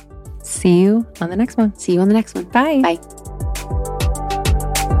world. See you on the next one. See you on the next one. Bye. Bye.